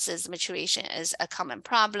know, maturation is a common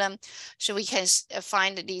problem. So we can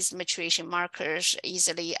find these maturation markers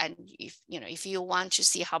easily. And if you want to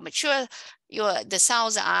see how mature the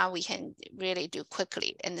cells are, we can really do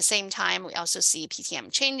quickly. At the same time, we also see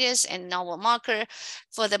PTM changes and novel marker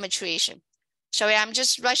for the maturation. Sorry, I'm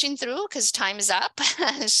just rushing through because time is up.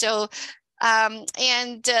 So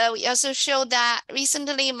we also showed that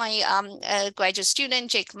recently my graduate student,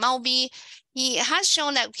 Jake Mulby, he has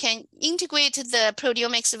shown that we can integrate the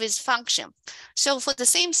proteomics with function. So for the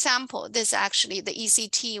same sample, this is actually the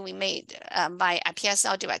ECT we made by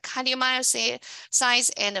iPSL-derived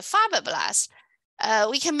cardiomyocytes and fibroblasts.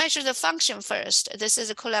 We can measure the function first. This is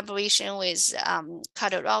a collaboration with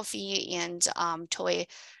Carter Roffey and Toy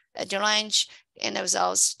Delange, and as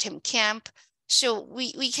well as Tim Camp. So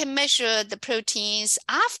we can measure the proteins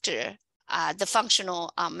after the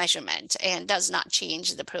functional measurement and does not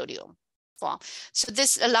change the proteome form. So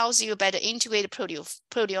this allows you better integrate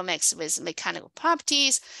proteomics with mechanical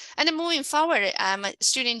properties. And then moving forward,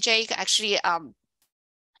 student Jake actually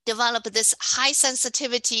develop this high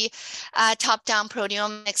sensitivity top-down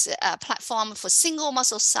proteomics platform for single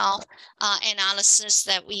muscle cell analysis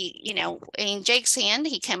that we, in Jake's hand,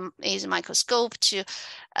 he can use a microscope to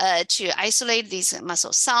isolate these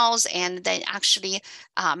muscle cells and then actually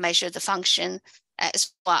measure the function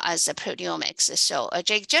as well as the proteomics. So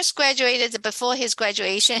Jake just graduated. Before his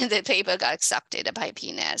graduation, the paper got accepted by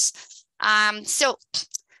PNAS. So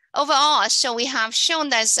overall, so we have shown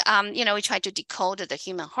that, we try to decode the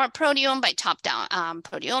human heart proteome by top-down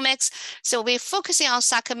proteomics. So we're focusing on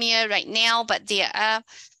sarcomere right now, but there are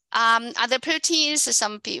other proteins,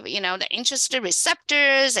 some people, the interested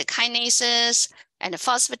receptors, the kinases, and the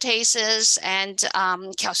phosphatases, and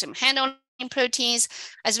calcium handling proteins.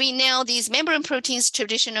 As we know, these membrane proteins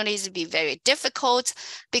traditionally be very difficult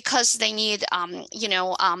because they need,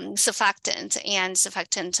 surfactant, and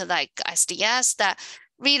surfactant like SDS that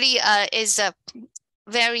really is a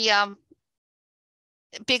very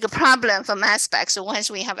big problem for mass spec. So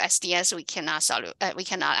once we have SDS, we cannot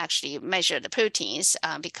actually measure the proteins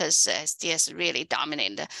because SDS really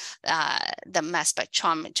dominate the mass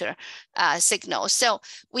spectrometer signal. So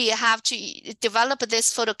we have to develop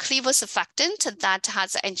this photocleavable surfactant that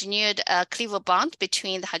has engineered a cleavable bond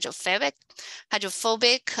between the hydrophobic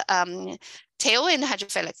tail and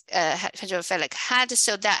hydrophilic head,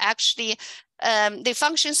 so that actually they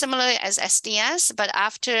function similarly as SDS, but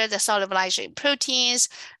after the solubilization proteins,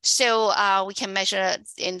 so we can measure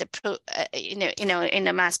in the in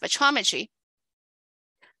the mass spectrometry.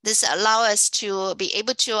 This allows us to be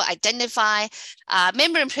able to identify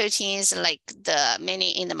membrane proteins like the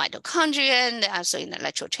many in the mitochondria and also in the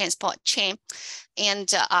electrotransport chain.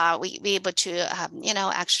 And we be able to,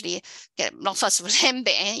 actually get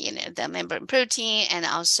phospholipid, the membrane protein, and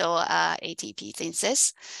also ATP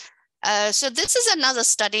synthesis. So this is another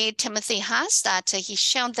study Timothy has that he's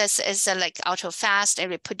shown this is like ultra fast and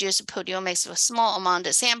reproduce proteomics with small amount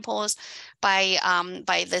of samples by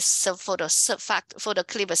this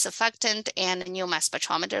photocleavable surfactant and a new mass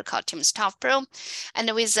spectrometer called timsTOF Pro,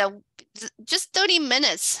 and with just 30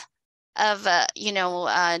 minutes of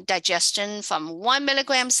digestion from 1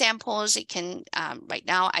 milligram samples, it can right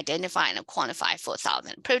now identify and quantify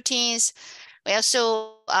 4,000 proteins. We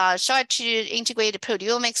also start to integrate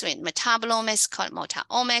proteomics with metabolomics, called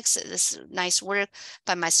multi-omics. This is nice work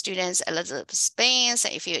by my students, Elizabeth Spain. So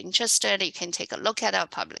if you're interested, you can take a look at our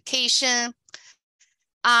publication.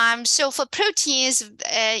 So for proteins,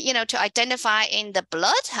 to identify in the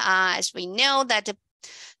blood, as we know that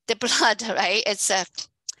the blood, right, it's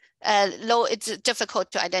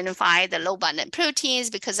difficult to identify the low abundant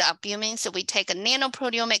proteins because of albumin. So we take a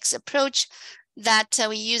nanoproteomics approach that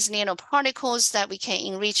we use nanoparticles that we can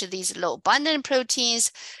enrich these low abundant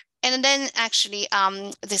proteins. And then actually,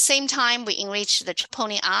 at the same time, we enrich the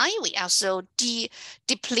troponin I, we also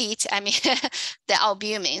deplete, the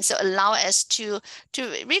albumin. So allow us to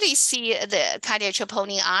really see the cardiac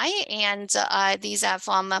troponin I, and these are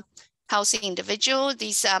from healthy individual,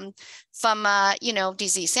 these from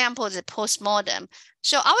disease samples, the postmortem.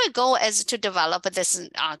 So our goal is to develop this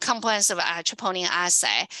comprehensive troponin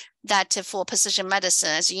assay that for precision medicine,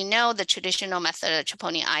 as you know, the traditional method of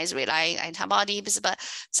troponin eyes rely on antibodies, but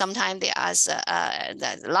sometimes there is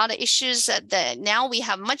a lot of issues that now we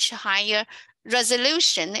have much higher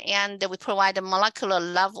resolution, and we provide a molecular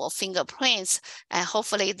level fingerprints, and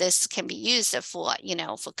hopefully this can be used for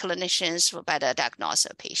for clinicians for better diagnosis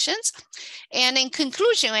of patients. And in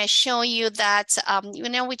conclusion, I show you that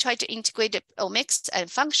we try to integrate the omics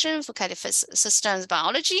and function for cardiac systems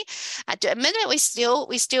biology. To admit it, we still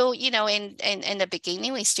in the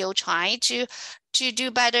beginning we still try to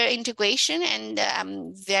do better integration, and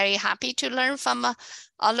I'm very happy to learn from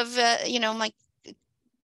all of my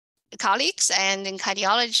colleagues and in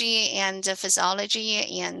cardiology and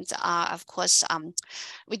physiology, and of course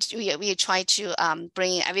we try to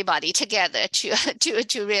bring everybody together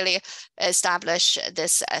to really establish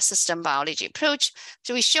this system biology approach.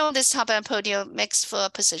 So we show this top-end proteomics for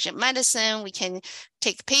precision medicine. We can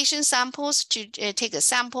take patient samples to take a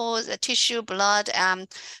sample, a tissue, blood,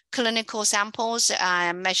 clinical samples,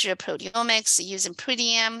 measure proteomics using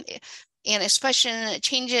proteome and expression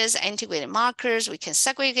changes, integrated markers. We can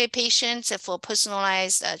segregate patients for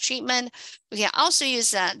personalized treatment. We can also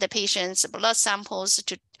use the patient's blood samples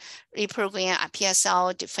to reprogram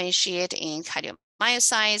PSL, differentiate in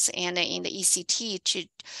cardiomyocytes, and in the ECT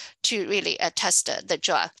to really test the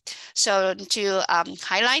drug. So to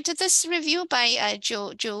highlight this review by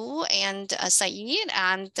Joe and Saeed,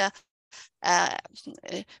 and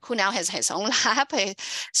who now has his own lab.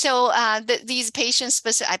 So these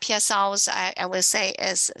patient-specific iPSLs, I will say,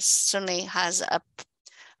 certainly has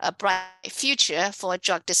a bright future for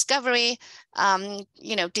drug discovery,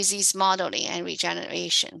 disease modeling and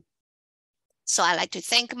regeneration. So I'd like to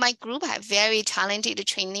thank my group. I have very talented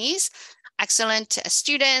trainees, excellent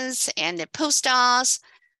students, and postdocs.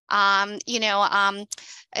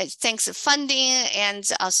 Thanks to funding,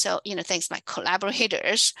 and also, thanks my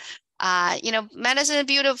collaborators. Medicine is a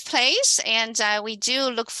beautiful place, and we do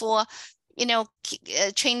look for,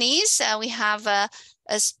 trainees. We have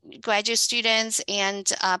graduate students and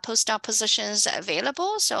postdoc positions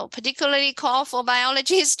available. So particularly call for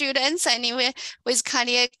biology students anyway with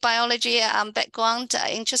cardiac biology background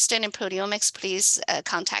interested in proteomics, please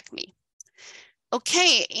contact me.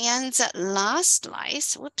 Okay, and last slide,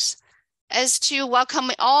 whoops, is to welcome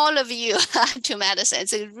all of you to Madison.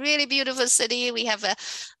 It's a really beautiful city. We have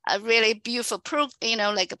a really beautiful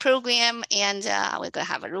program, and we're gonna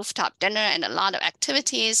have a rooftop dinner and a lot of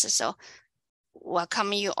activities. So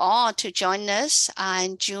welcome you all to join us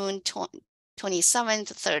on June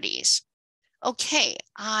 27th, 30th. Okay,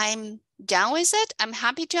 I'm done with it. I'm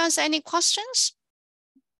happy to answer any questions.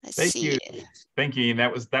 Thank you.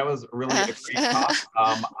 That was really a great talk.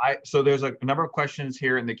 So there's a number of questions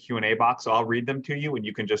here in the Q&A box, so I'll read them to you, and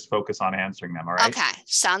you can just focus on answering them. All right. Okay,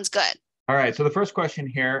 sounds good. All right. So the first question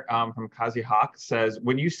here from Kazi Hawk says,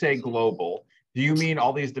 when you say global, do you mean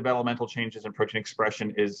all these developmental changes in protein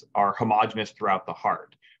expression are homogeneous throughout the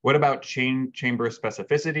heart? What about chamber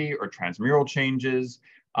specificity or transmural changes?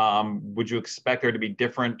 Would you expect there to be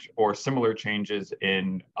different or similar changes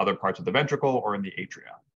in other parts of the ventricle or in the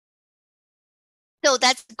atria? So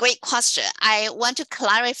that's a great question. I want to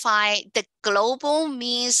clarify the global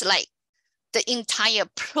means like the entire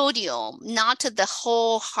proteome, not the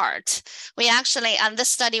whole heart. We actually, on this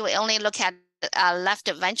study, we only look at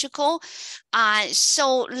left ventricle.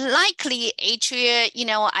 So likely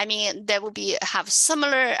atria, there will have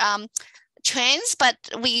similar trends, but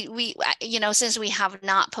we since we have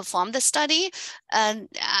not performed the study,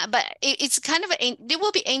 but it's kind of it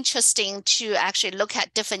will be interesting to actually look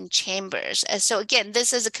at different chambers. So again,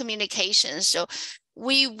 this is a communication. So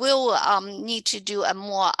we will need to do a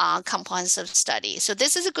more comprehensive study. So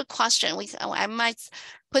this is a good question. I might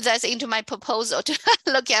put that into my proposal to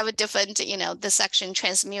look at different, dissection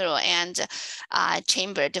transmural and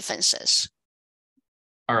chamber differences.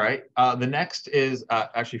 All right. The next is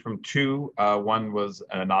actually from two. One was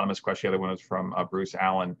an anonymous question. The other one was from Bruce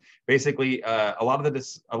Allen. Basically, a lot of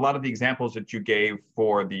the examples that you gave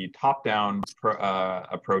for the top-down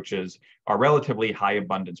approaches are relatively high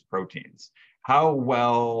abundance proteins. How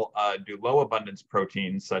well do low abundance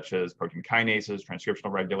proteins, such as protein kinases,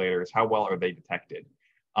 transcriptional regulators, how well are they detected?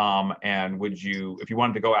 And would you, if you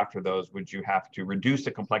wanted to go after those, would you have to reduce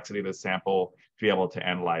the complexity of the sample to be able to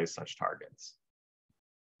analyze such targets?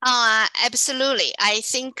 Absolutely. I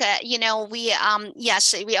think,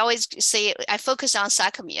 yes, we always say I focus on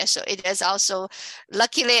sarcomere. So it is also,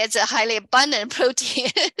 luckily, it's a highly abundant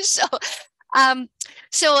protein. It's I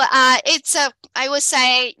would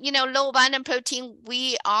say, low abundant protein,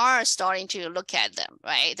 we are starting to look at them,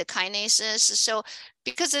 right? The kinases. So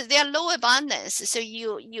because they're low abundance, so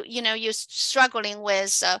you're struggling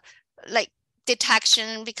with like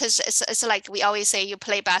detection, because it's like we always say, you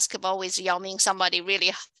play basketball with Yao Ming, somebody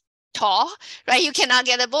really tall, right? You cannot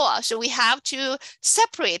get the ball. So we have to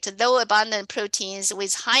separate low abundant proteins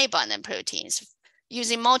with high abundant proteins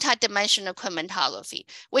using multi-dimensional chromatography,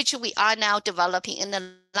 which we are now developing in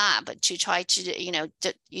the lab to try to,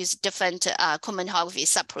 use different chromatography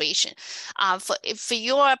separation. For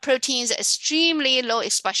your proteins extremely low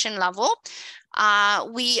expression level,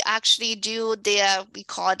 we actually do we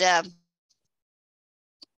call the,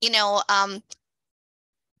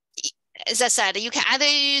 as I said, you can either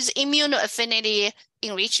use immunoaffinity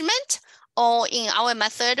enrichment, or in our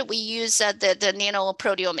method, we use the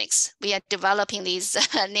nanoproteomics. We are developing these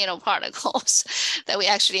nanoparticles that we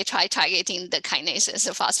actually try targeting the kinases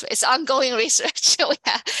and phosphate. It's ongoing research.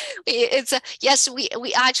 Yes, we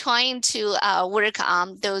are trying to work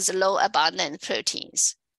on those low abundant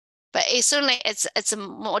proteins. But it's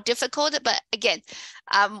more difficult. But again,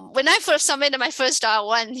 when I first submitted my first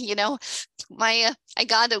R1, I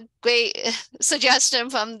got a great suggestion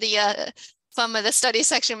from the study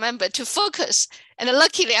section member to focus, and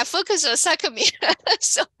luckily I focused on sarcomere,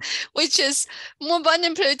 so which is more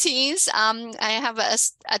abundant proteins. I have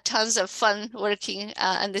a tons of fun working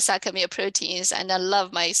on the sarcomere proteins, and I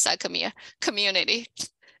love my sarcomere community.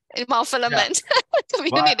 Monofilament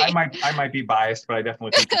community. Well, I might be biased, but I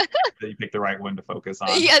definitely think that you picked the right one to focus on.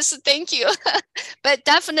 Yes, thank you. But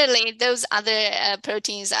definitely those other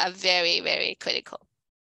proteins are very, very critical.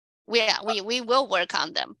 We will work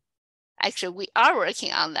on them. Actually, we are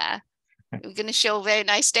working on that. We're going to show very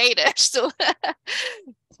nice data. So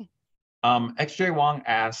XJ Wong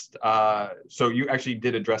asked, so you actually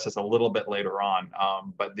did address this a little bit later on,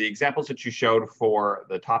 but the examples that you showed for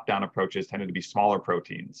the top-down approaches tended to be smaller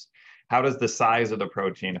proteins. How does the size of the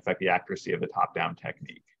protein affect the accuracy of the top-down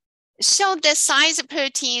technique? So the size of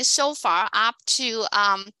protein so far up to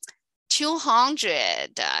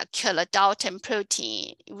 200 kilodalton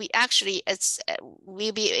protein,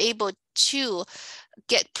 we'll be able to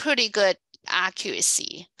get pretty good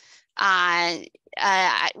accuracy.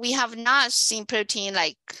 We have not seen protein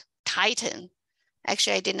like Titan.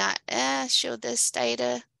 Actually, I did not show this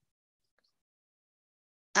data.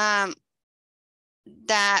 That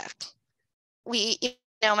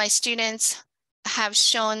my students have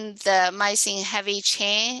shown the myosin heavy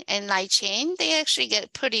chain and light chain. They actually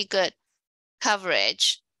get pretty good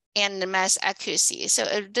coverage and mass accuracy. So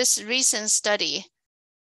this recent study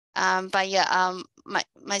by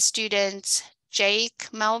my student Jake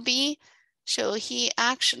Melby, so he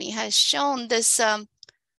actually has shown this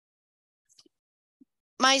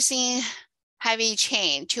myosin heavy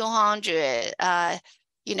chain 200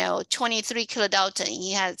 23 kilodalton.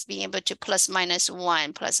 He has been able to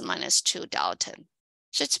 ±1 ±2 dalton.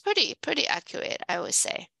 So it's pretty accurate, I would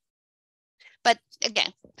say. But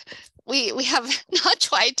again, we have not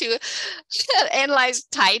tried to analyze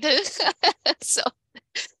Titan. So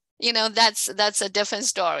that's a different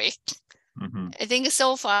story. Mm-hmm. I think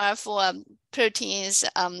so far for proteins,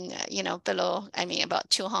 below, about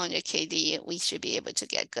 200 kD, we should be able to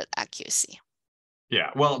get good accuracy.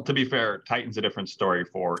 Yeah, well, to be fair, Titan's a different story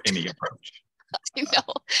for any approach.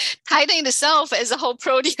 Titan itself is a whole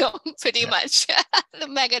proteome, pretty much, the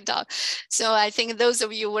megadog. So I think those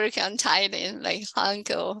of you working on Titan, like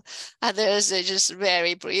Hanko, others are just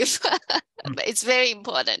very brief. But it's very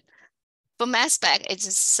important. For mass spec, it's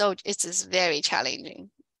just very challenging.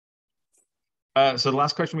 So the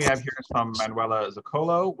last question we have here is from Manuela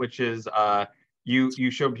Zoccolo, which is,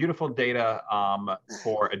 you show beautiful data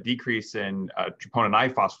for a decrease in troponin I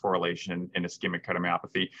phosphorylation in ischemic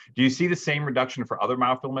cardiomyopathy. Do you see the same reduction for other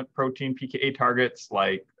myofilament protein pKa targets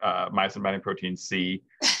like myosin binding protein C,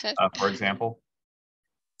 for example?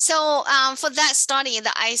 So for that study, the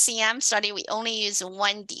ICM study, we only use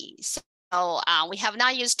 1D. So we have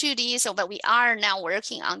not used 2D, but we are now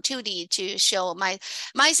working on 2D to show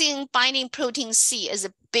myosin binding protein C is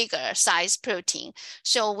a bigger size protein.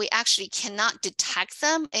 So we actually cannot detect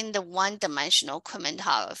them in the one-dimensional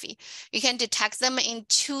chromatography. You can detect them in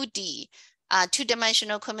 2D.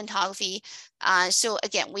 Two-dimensional chromatography. So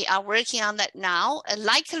again, we are working on that now.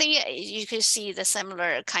 Likely, you could see the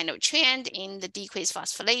similar kind of trend in the decreased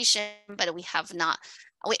phosphorylation, but we have not.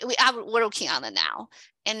 We are working on it now.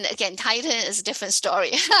 And again, Titan is a different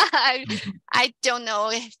story. I don't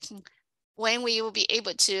know when we will be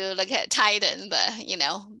able to look at Titan, but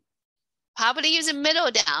probably use a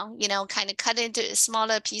middle down. Kind of cut into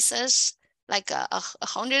smaller pieces. Like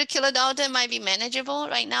 100 kilodalton might be manageable.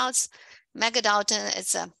 Right now, it's megadalton.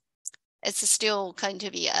 It's still going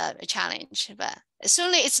to be a challenge, but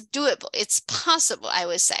certainly it's doable. It's possible, I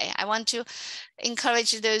would say. I want to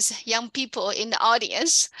encourage those young people in the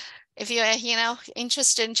audience. If you're,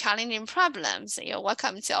 interested in challenging problems, you're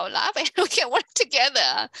welcome to our lab and we can work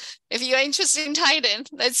together. If you're interested in Titan,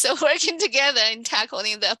 let's working together in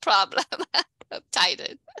tackling the problem of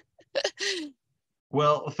Titan.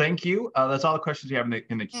 Well, thank you. That's all the questions we have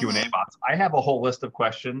in the Q&A box. I have a whole list of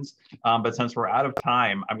questions, but since we're out of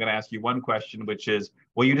time, I'm going to ask you one question, which is,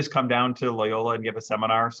 will you just come down to Loyola and give a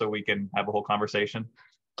seminar so we can have a whole conversation?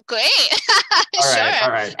 Great. All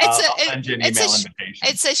right. I'll send you an email invitation.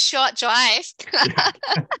 It's a short drive.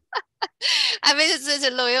 I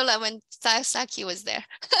visited Loyola when Saki was there.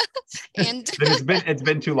 And it's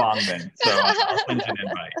been too long then, so I'll send you an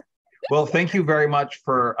invite. Well, thank you very much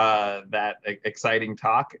for that exciting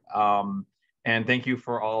talk. And thank you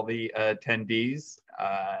for all the attendees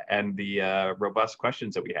and the robust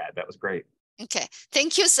questions that we had. That was great. Okay,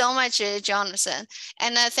 thank you so much, Jonathan.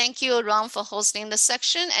 And thank you, Ron, for hosting the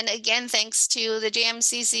section. And again, thanks to the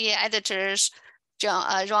JMCC editors,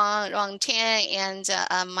 Ron Tian and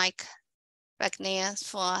Mike Wagner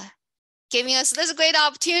for giving us this great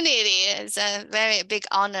opportunity. It's a very big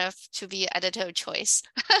honor to be editor of choice.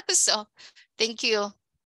 So thank you.